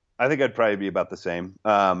 I think I'd probably be about the same.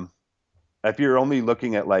 If you're only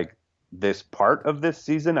looking at like this part of this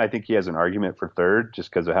season, I think he has an argument for third just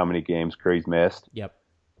because of how many games Curry's missed. Yep.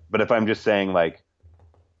 But if I'm just saying like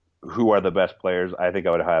who are the best players, I think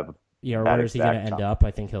I would have. Yeah, where is he going to end up? I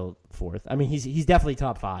think he'll fourth. I mean, he's definitely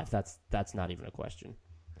top 5. That's not even a question.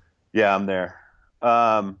 Yeah, I'm there.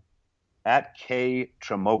 At K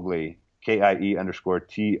Tremogli,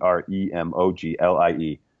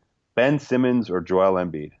 KIE_TREMOGLIE. Ben Simmons or Joel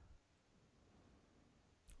Embiid?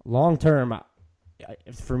 Long term,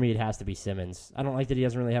 for me, it has to be Simmons. I don't like that he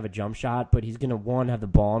doesn't really have a jump shot, but he's going to, have the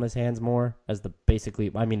ball in his hands more as they're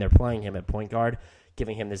playing him at point guard,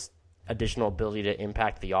 giving him this additional ability to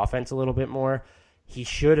impact the offense a little bit more. He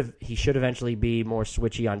should eventually be more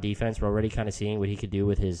switchy on defense. We're already kind of seeing what he could do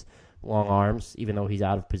with his long arms, even though he's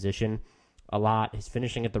out of position a lot. His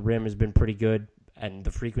finishing at the rim has been pretty good, and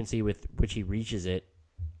the frequency with which he reaches it,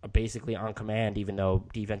 basically on command, even though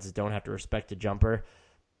defenses don't have to respect a jumper,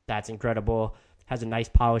 that's incredible. Has a nice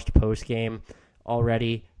polished post game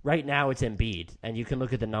already. Right now it's Embiid, and you can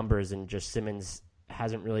look at the numbers, and just Simmons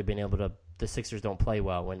hasn't really been able to. The Sixers don't play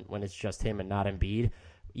well when it's just him and not Embiid.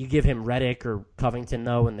 You give him Redick or Covington,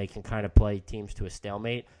 though, and they can kind of play teams to a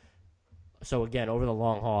stalemate. So, again, over the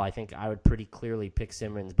long haul, I think I would pretty clearly pick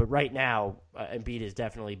Simmons. But right now, Embiid is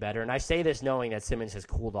definitely better. And I say this knowing that Simmons has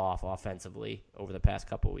cooled off offensively over the past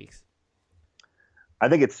couple weeks. I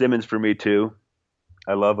think it's Simmons for me, too.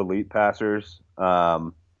 I love elite passers. I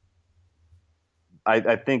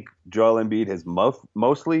think Joel Embiid has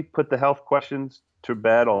mostly put the health questions to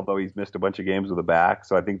bed, although he's missed a bunch of games with a back.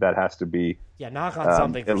 So I think that has to be... Yeah, knock on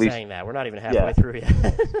something for saying that. We're not even halfway through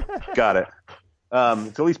yet. Got it.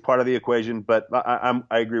 It's at least part of the equation, but I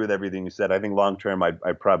agree with everything you said. I think long term,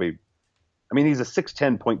 I'd probably... I mean, he's a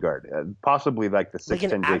 6'10" point guard, possibly like the 6'10" like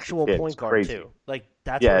an actual point guard, crazy. Too. Like,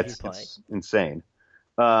 that's what he's playing. It's insane.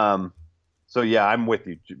 So, yeah, I'm with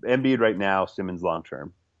you. Embiid right now, Simmons long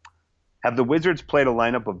term. Have the Wizards played a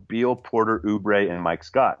lineup of Beal, Porter, Oubre, and Mike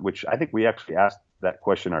Scott, which I think we actually asked that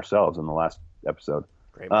question ourselves in the last episode.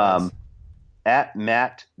 Great. At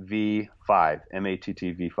Matt V5,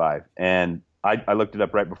 MATTV5. And I looked it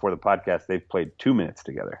up right before the podcast. They've played 2 minutes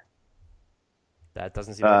together. That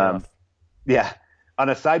doesn't seem like enough. Yeah. On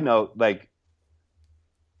a side note, like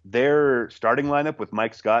their starting lineup with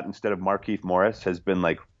Mike Scott instead of Markieff Morris has been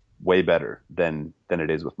like way better than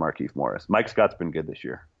it is with Markieff Morris. Mike Scott's been good this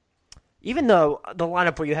year. Even though the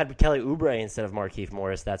lineup where you had Kelly Oubre instead of Markieff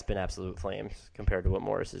Morris, that's been absolute flames compared to what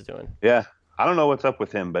Morris is doing. Yeah. I don't know what's up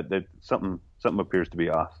with him, but something appears to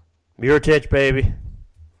be off. Mirotic, baby.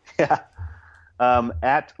 Yeah.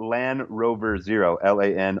 At LanRover0,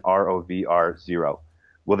 LANROVR0.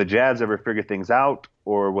 Will the Jazz ever figure things out,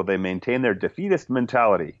 or will they maintain their defeatist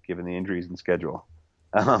mentality given the injuries and schedule?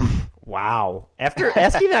 Wow. After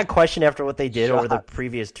asking that question after what they did over the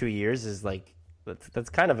previous 2 years is like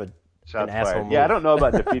that's kind of an asshole move. Yeah, I don't know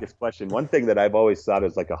about defeatist question. One thing that I've always thought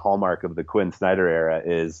is like a hallmark of the Quinn Snyder era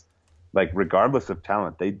is like regardless of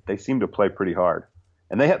talent, they seem to play pretty hard,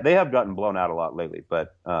 and they have gotten blown out a lot lately.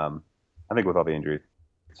 But I think with all the injuries,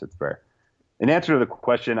 it's fair. In answer to the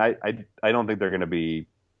question, I don't think they're going to be.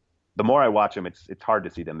 The more I watch them, it's hard to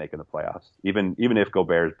see them making the playoffs. Even if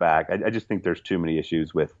Gobert's back, I just think there's too many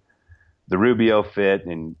issues with the Rubio fit,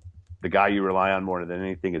 and the guy you rely on more than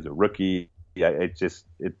anything is a rookie. Yeah,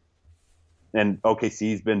 and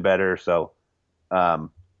OKC's been better, so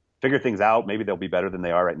figure things out. Maybe they'll be better than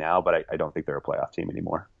they are right now, but I don't think they're a playoff team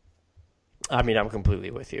anymore. I mean, I'm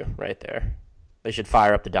completely with you right there. They should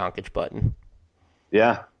fire up the Doncic button.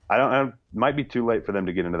 Yeah, it might be too late for them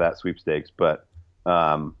to get into that sweepstakes, but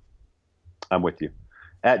I'm with you.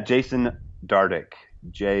 At Jason Dardick,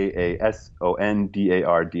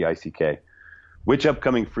 JASONDARDICK, which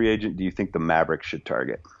upcoming free agent do you think the Mavericks should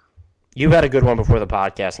target? You had a good one before the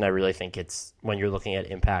podcast, and I really think it's when you're looking at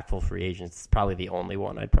impactful free agents, it's probably the only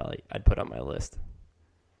one I'd put on my list.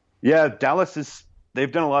 Yeah, Dallas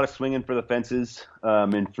they've done a lot of swinging for the fences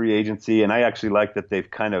in free agency, and I actually like that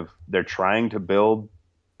they're trying to build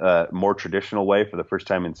a more traditional way for the first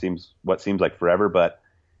time in what seems like forever. But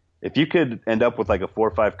if you could end up with like a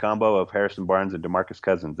 4-5 combo of Harrison Barnes and DeMarcus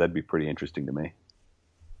Cousins, that'd be pretty interesting to me.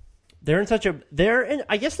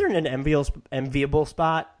 I guess they're in an enviable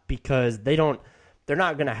spot because they're they're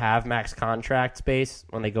not going to have max contract space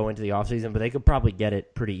when they go into the offseason, but they could probably get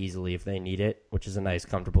it pretty easily if they need it, which is a nice,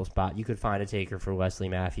 comfortable spot. You could find a taker for Wesley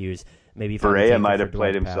Matthews. Maybe Berea might have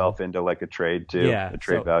played himself into like a trade too, a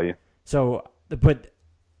trade value. So, but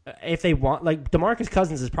if they want, like DeMarcus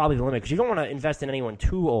Cousins is probably the limit because you don't want to invest in anyone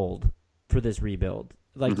too old for this rebuild.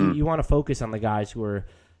 Like you want to focus on the guys who are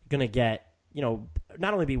going to get,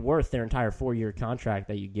 not only be worth their entire 4-year contract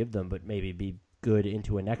that you give them, but maybe be good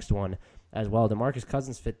into a next one as well. DeMarcus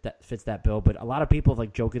Cousins fits that bill, but a lot of people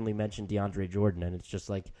have jokingly mentioned DeAndre Jordan, and it's just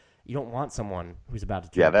like you don't want someone who's about to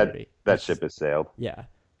turn 30. that ship has sailed. Yeah.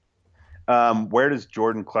 Where does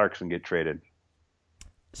Jordan Clarkson get traded?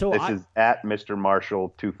 So this is at Mr.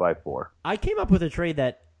 Marshall 254. I came up with a trade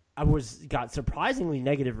that got surprisingly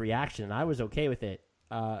negative reaction, and I was okay with it.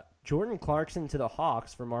 Jordan Clarkson to the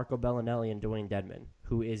Hawks for Marco Bellinelli and Dwayne Dedmon,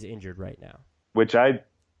 who is injured right now.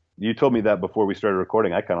 You told me that before we started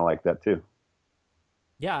recording. I kind of like that too.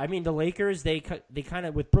 Yeah, I mean the Lakers, they kind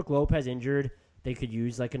of, with Brook Lopez injured, they could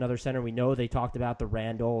use like another center. We know they talked about the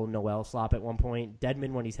Randall Noel swap at one point.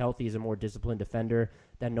 Dedmon, when he's healthy, is a more disciplined defender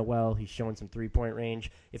than Noel. He's showing some 3-point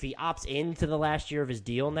range. If he opts into the last year of his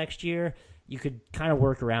deal next year, you could kind of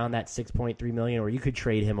work around that $6.3 million, or you could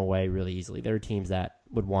trade him away really easily. There are teams that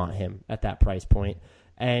would want him at that price point.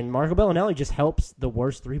 And Marco Bellinelli just helps the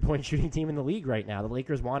worst 3-point shooting team in the league right now. The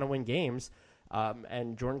Lakers want to win games,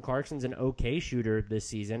 and Jordan Clarkson's an okay shooter this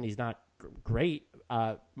season. He's not great.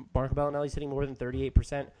 Marco Bellinelli's hitting more than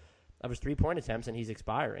 38% of his 3-point attempts, and he's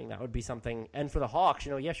expiring. That would be something. And for the Hawks,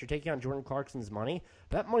 yes, you're taking on Jordan Clarkson's money,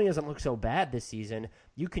 but that money doesn't look so bad this season.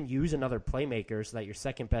 You can use another playmaker so that your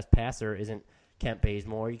second-best passer isn't Kent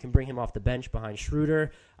Bazemore. You can bring him off the bench behind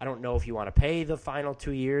Schroeder. I don't know if you want to pay the final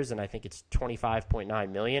 2 years, and I think it's $25.9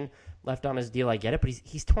 million left on his deal. I get it, but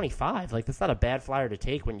he's 25. Like, that's not a bad flyer to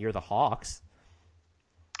take when you're the Hawks.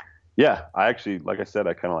 Yeah, like I said,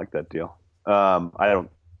 I kind of like that deal. I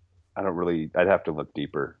don't really. I'd have to look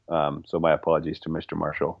deeper. So my apologies to Mr.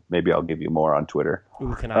 Marshall. Maybe I'll give you more on Twitter.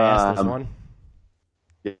 Ooh, can I ask this one?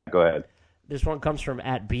 Yeah, go ahead. This one comes from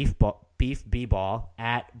at Beef B-Ball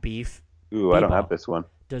at Beef. Ooh, B-Ball. I don't have this one.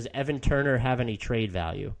 Does Evan Turner have any trade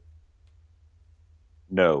value?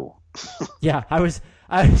 No. Yeah, I almost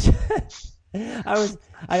Sorry.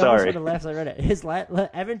 would have laughed as I read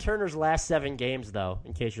it. Evan Turner's last 7 games, though,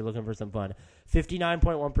 in case you're looking for some fun,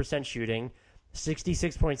 59.1% shooting,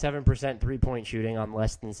 66.7% 3-point shooting on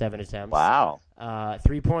less than 7 attempts. Wow.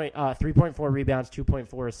 3.4 rebounds,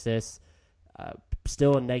 2.4 assists,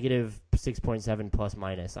 still a negative 6.7 plus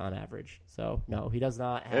minus on average. So, no, he does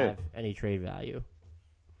not have any trade value.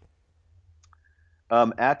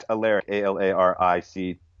 At Alaric,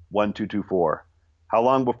 ALARIC 1224. How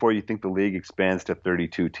long before you think the league expands to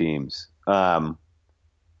 32 teams? I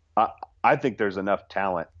think there's enough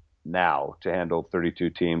talent now to handle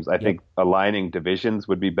 32 teams. I think aligning divisions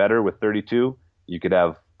would be better with 32. You could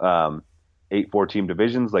have 8 4-team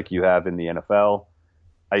divisions like you have in the NFL.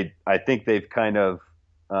 I think they've kind of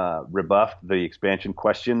rebuffed the expansion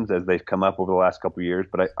questions as they've come up over the last couple of years,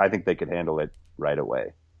 but I think they could handle it right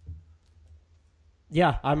away.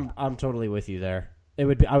 Yeah, I'm totally with you there. It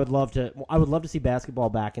would be. I would love to see basketball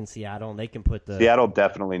back in Seattle, and they can put the Seattle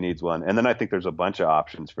definitely needs one, and then I think there's a bunch of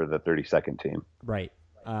options for the 32nd team. Right.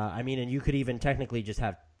 And you could even technically just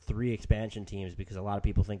have 3 expansion teams because a lot of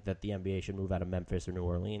people think that the NBA should move out of Memphis or New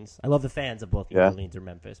Orleans. I love the fans of both New Orleans or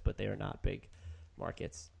Memphis, but they are not big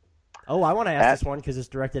markets. Oh, I want to ask this one because it's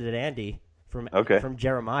directed at Andy from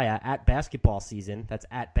Jeremiah at basketball season. That's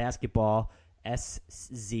at basketball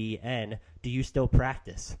SZN. Do you still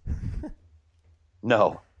practice?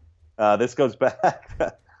 No. This goes back.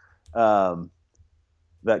 That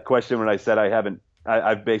question when I said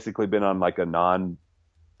I've basically been on like a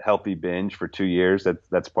non-healthy binge for 2 years.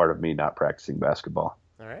 That's part of me not practicing basketball.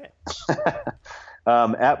 All right.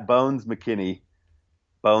 At Bones McKinney,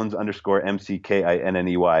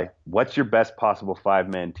 Bones_MCKINNEY. What's your best possible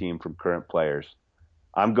 5-man team from current players?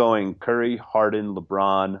 I'm going Curry, Harden,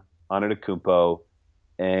 LeBron, Antetokounmpo,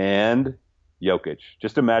 and Jokic.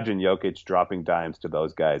 Just imagine Jokic dropping dimes to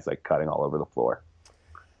those guys, like cutting all over the floor.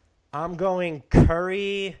 I'm going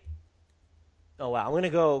Curry. Oh, wow. I'm going to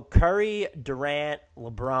go Curry, Durant,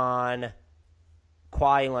 LeBron,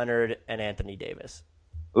 Kawhi Leonard, and Anthony Davis.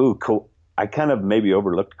 Ooh, cool. I kind of maybe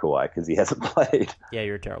overlooked Kawhi because he hasn't played. Yeah,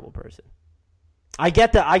 you're a terrible person. I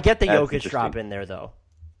get the Jokic drop in there, though.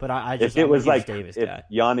 But I'm a Davis guy.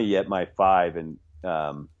 Yanni at my 5 and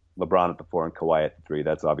LeBron at the 4 and Kawhi at the 3,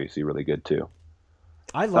 that's obviously really good too.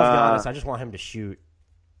 I love Giannis. I just want him to shoot.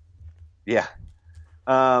 Yeah.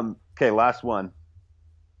 Okay, last one.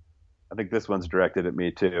 I think this one's directed at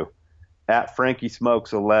me too. At Frankie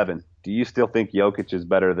Smokes 11. do you still think Jokic is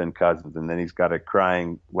better than Cousins? And then he's got a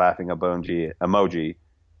crying, laughing emoji,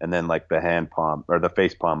 and then like the hand palm or the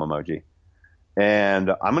face palm emoji. And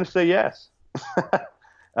I'm going to say yes.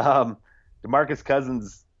 DeMarcus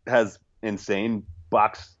Cousins has insane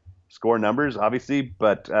box score numbers, obviously,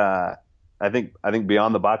 but I think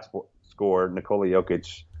beyond the box score, Nikola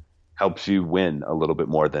Jokic helps you win a little bit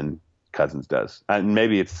more than Cousins does. And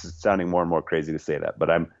maybe it's sounding more and more crazy to say that, but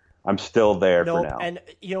I'm still there for now. And,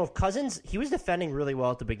 Cousins, he was defending really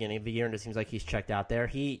well at the beginning of the year, and it seems like he's checked out there.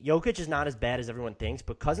 Jokic is not as bad as everyone thinks,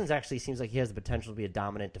 but Cousins actually seems like he has the potential to be a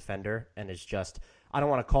dominant defender, and is just, I don't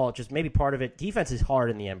want to call it just maybe part of it. Defense is hard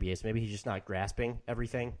in the NBA, so maybe he's just not grasping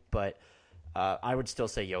everything, but I would still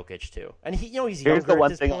say Jokic, too. And he's younger. Here's the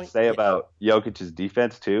one at this thing point. I'll say about Jokic's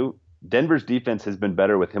defense, too. Denver's defense has been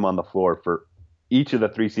better with him on the floor for each of the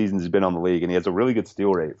 3 seasons he's been on the league, and he has a really good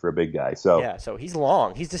steal rate for a big guy. So he's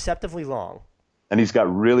long. He's deceptively long. And he's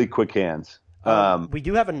got really quick hands. We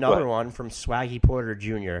do have another one from Swaggy Porter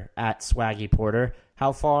Jr. at Swaggy Porter.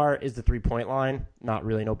 How far is the 3-point line? Not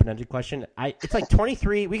really an open-ended question. It's like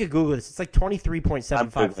 23. We could Google this. It's like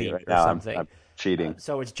 23.75 feet or something. I'm cheating.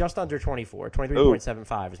 So it's just under 24.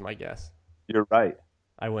 23.75 is my guess. You're right.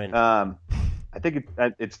 I win. I think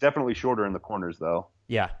it's definitely shorter in the corners, though.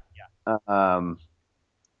 Yeah. And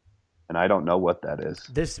I don't know what that is.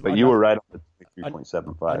 But you were right on the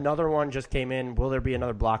 3.75. Another one just came in. Will there be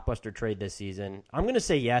another blockbuster trade this season? I'm going to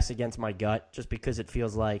say yes against my gut, just because it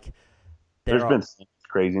feels like there's been some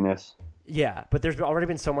craziness. Yeah, but there's already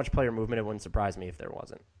been so much player movement, it wouldn't surprise me if there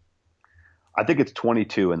wasn't. I think it's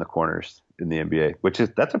 22 in the corners in the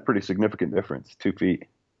NBA, that's a pretty significant difference, 2 feet.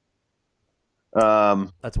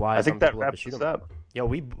 That's why I think that wraps us up. Yo,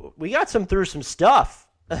 we got through some stuff.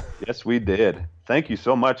 Yes, we did. Thank you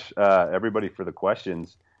so much, everybody, for the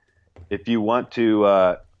questions. If you want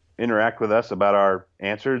to interact with us about our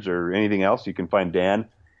answers or anything else, you can find Dan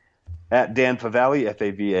at Dan Favale,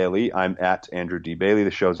 Favale. I'm at Andrew D. Bailey.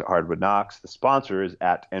 The show's at Hardwood Knocks. The sponsor is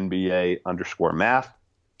at NBA_math.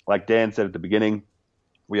 Like Dan said at the beginning,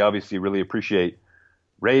 we obviously really appreciate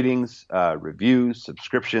ratings, reviews,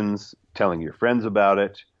 subscriptions, telling your friends about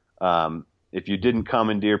it. If you didn't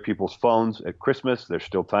commandeer people's phones at Christmas, there's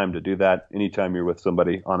still time to do that. Anytime you're with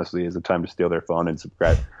somebody, honestly, is a time to steal their phone and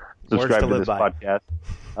subscribe to this podcast.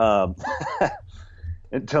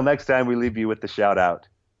 Until next time, we leave you with the shout out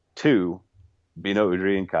to Bino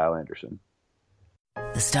Udrih and Kyle Anderson.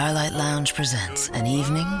 The Starlight Lounge presents An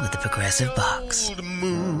Evening with the Progressive Box. Old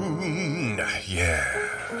moon, yeah.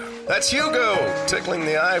 That's Hugo, tickling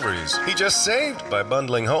the ivories. He just saved by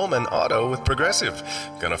bundling home and auto with Progressive.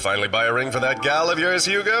 Gonna finally buy a ring for that gal of yours,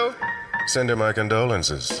 Hugo? Send her my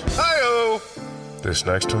condolences. Hi-oh! This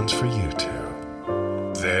next one's for you,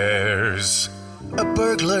 too. There's a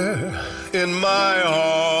burglar in my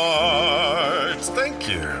heart. Thank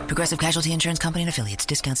you. Progressive Casualty Insurance Company and Affiliates.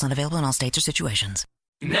 Discounts not available in all states or situations.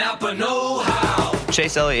 Napa know-how.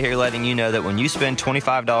 Chase Elliott here, letting you know that when you spend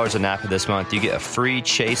 $25 at Napa this month, you get a free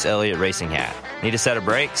Chase Elliott racing hat. Need a set of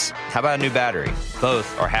brakes? How about a new battery?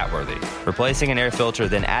 Both are hat-worthy. Replacing an air filter,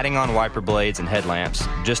 then adding on wiper blades and headlamps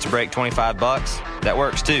just to break $25? That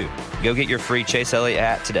works too. Go get your free Chase Elliott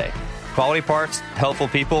hat today. Quality parts, helpful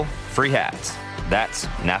people, free hats. That's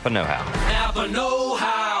Napa know-how. Napa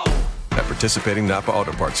know-how. At participating Napa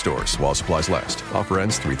Auto Parts stores while supplies last. Offer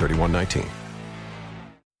ends 3/31/19.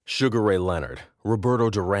 Sugar Ray Leonard, Roberto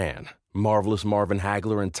Duran, Marvelous Marvin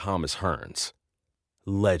Hagler, and Thomas Hearns.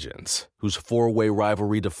 Legends, whose four-way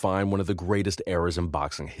rivalry defined one of the greatest eras in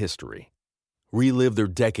boxing history. Relive their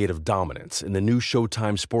decade of dominance in the new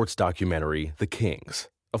Showtime sports documentary, The Kings,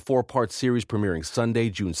 a 4-part series premiering Sunday,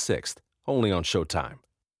 June 6th, only on Showtime.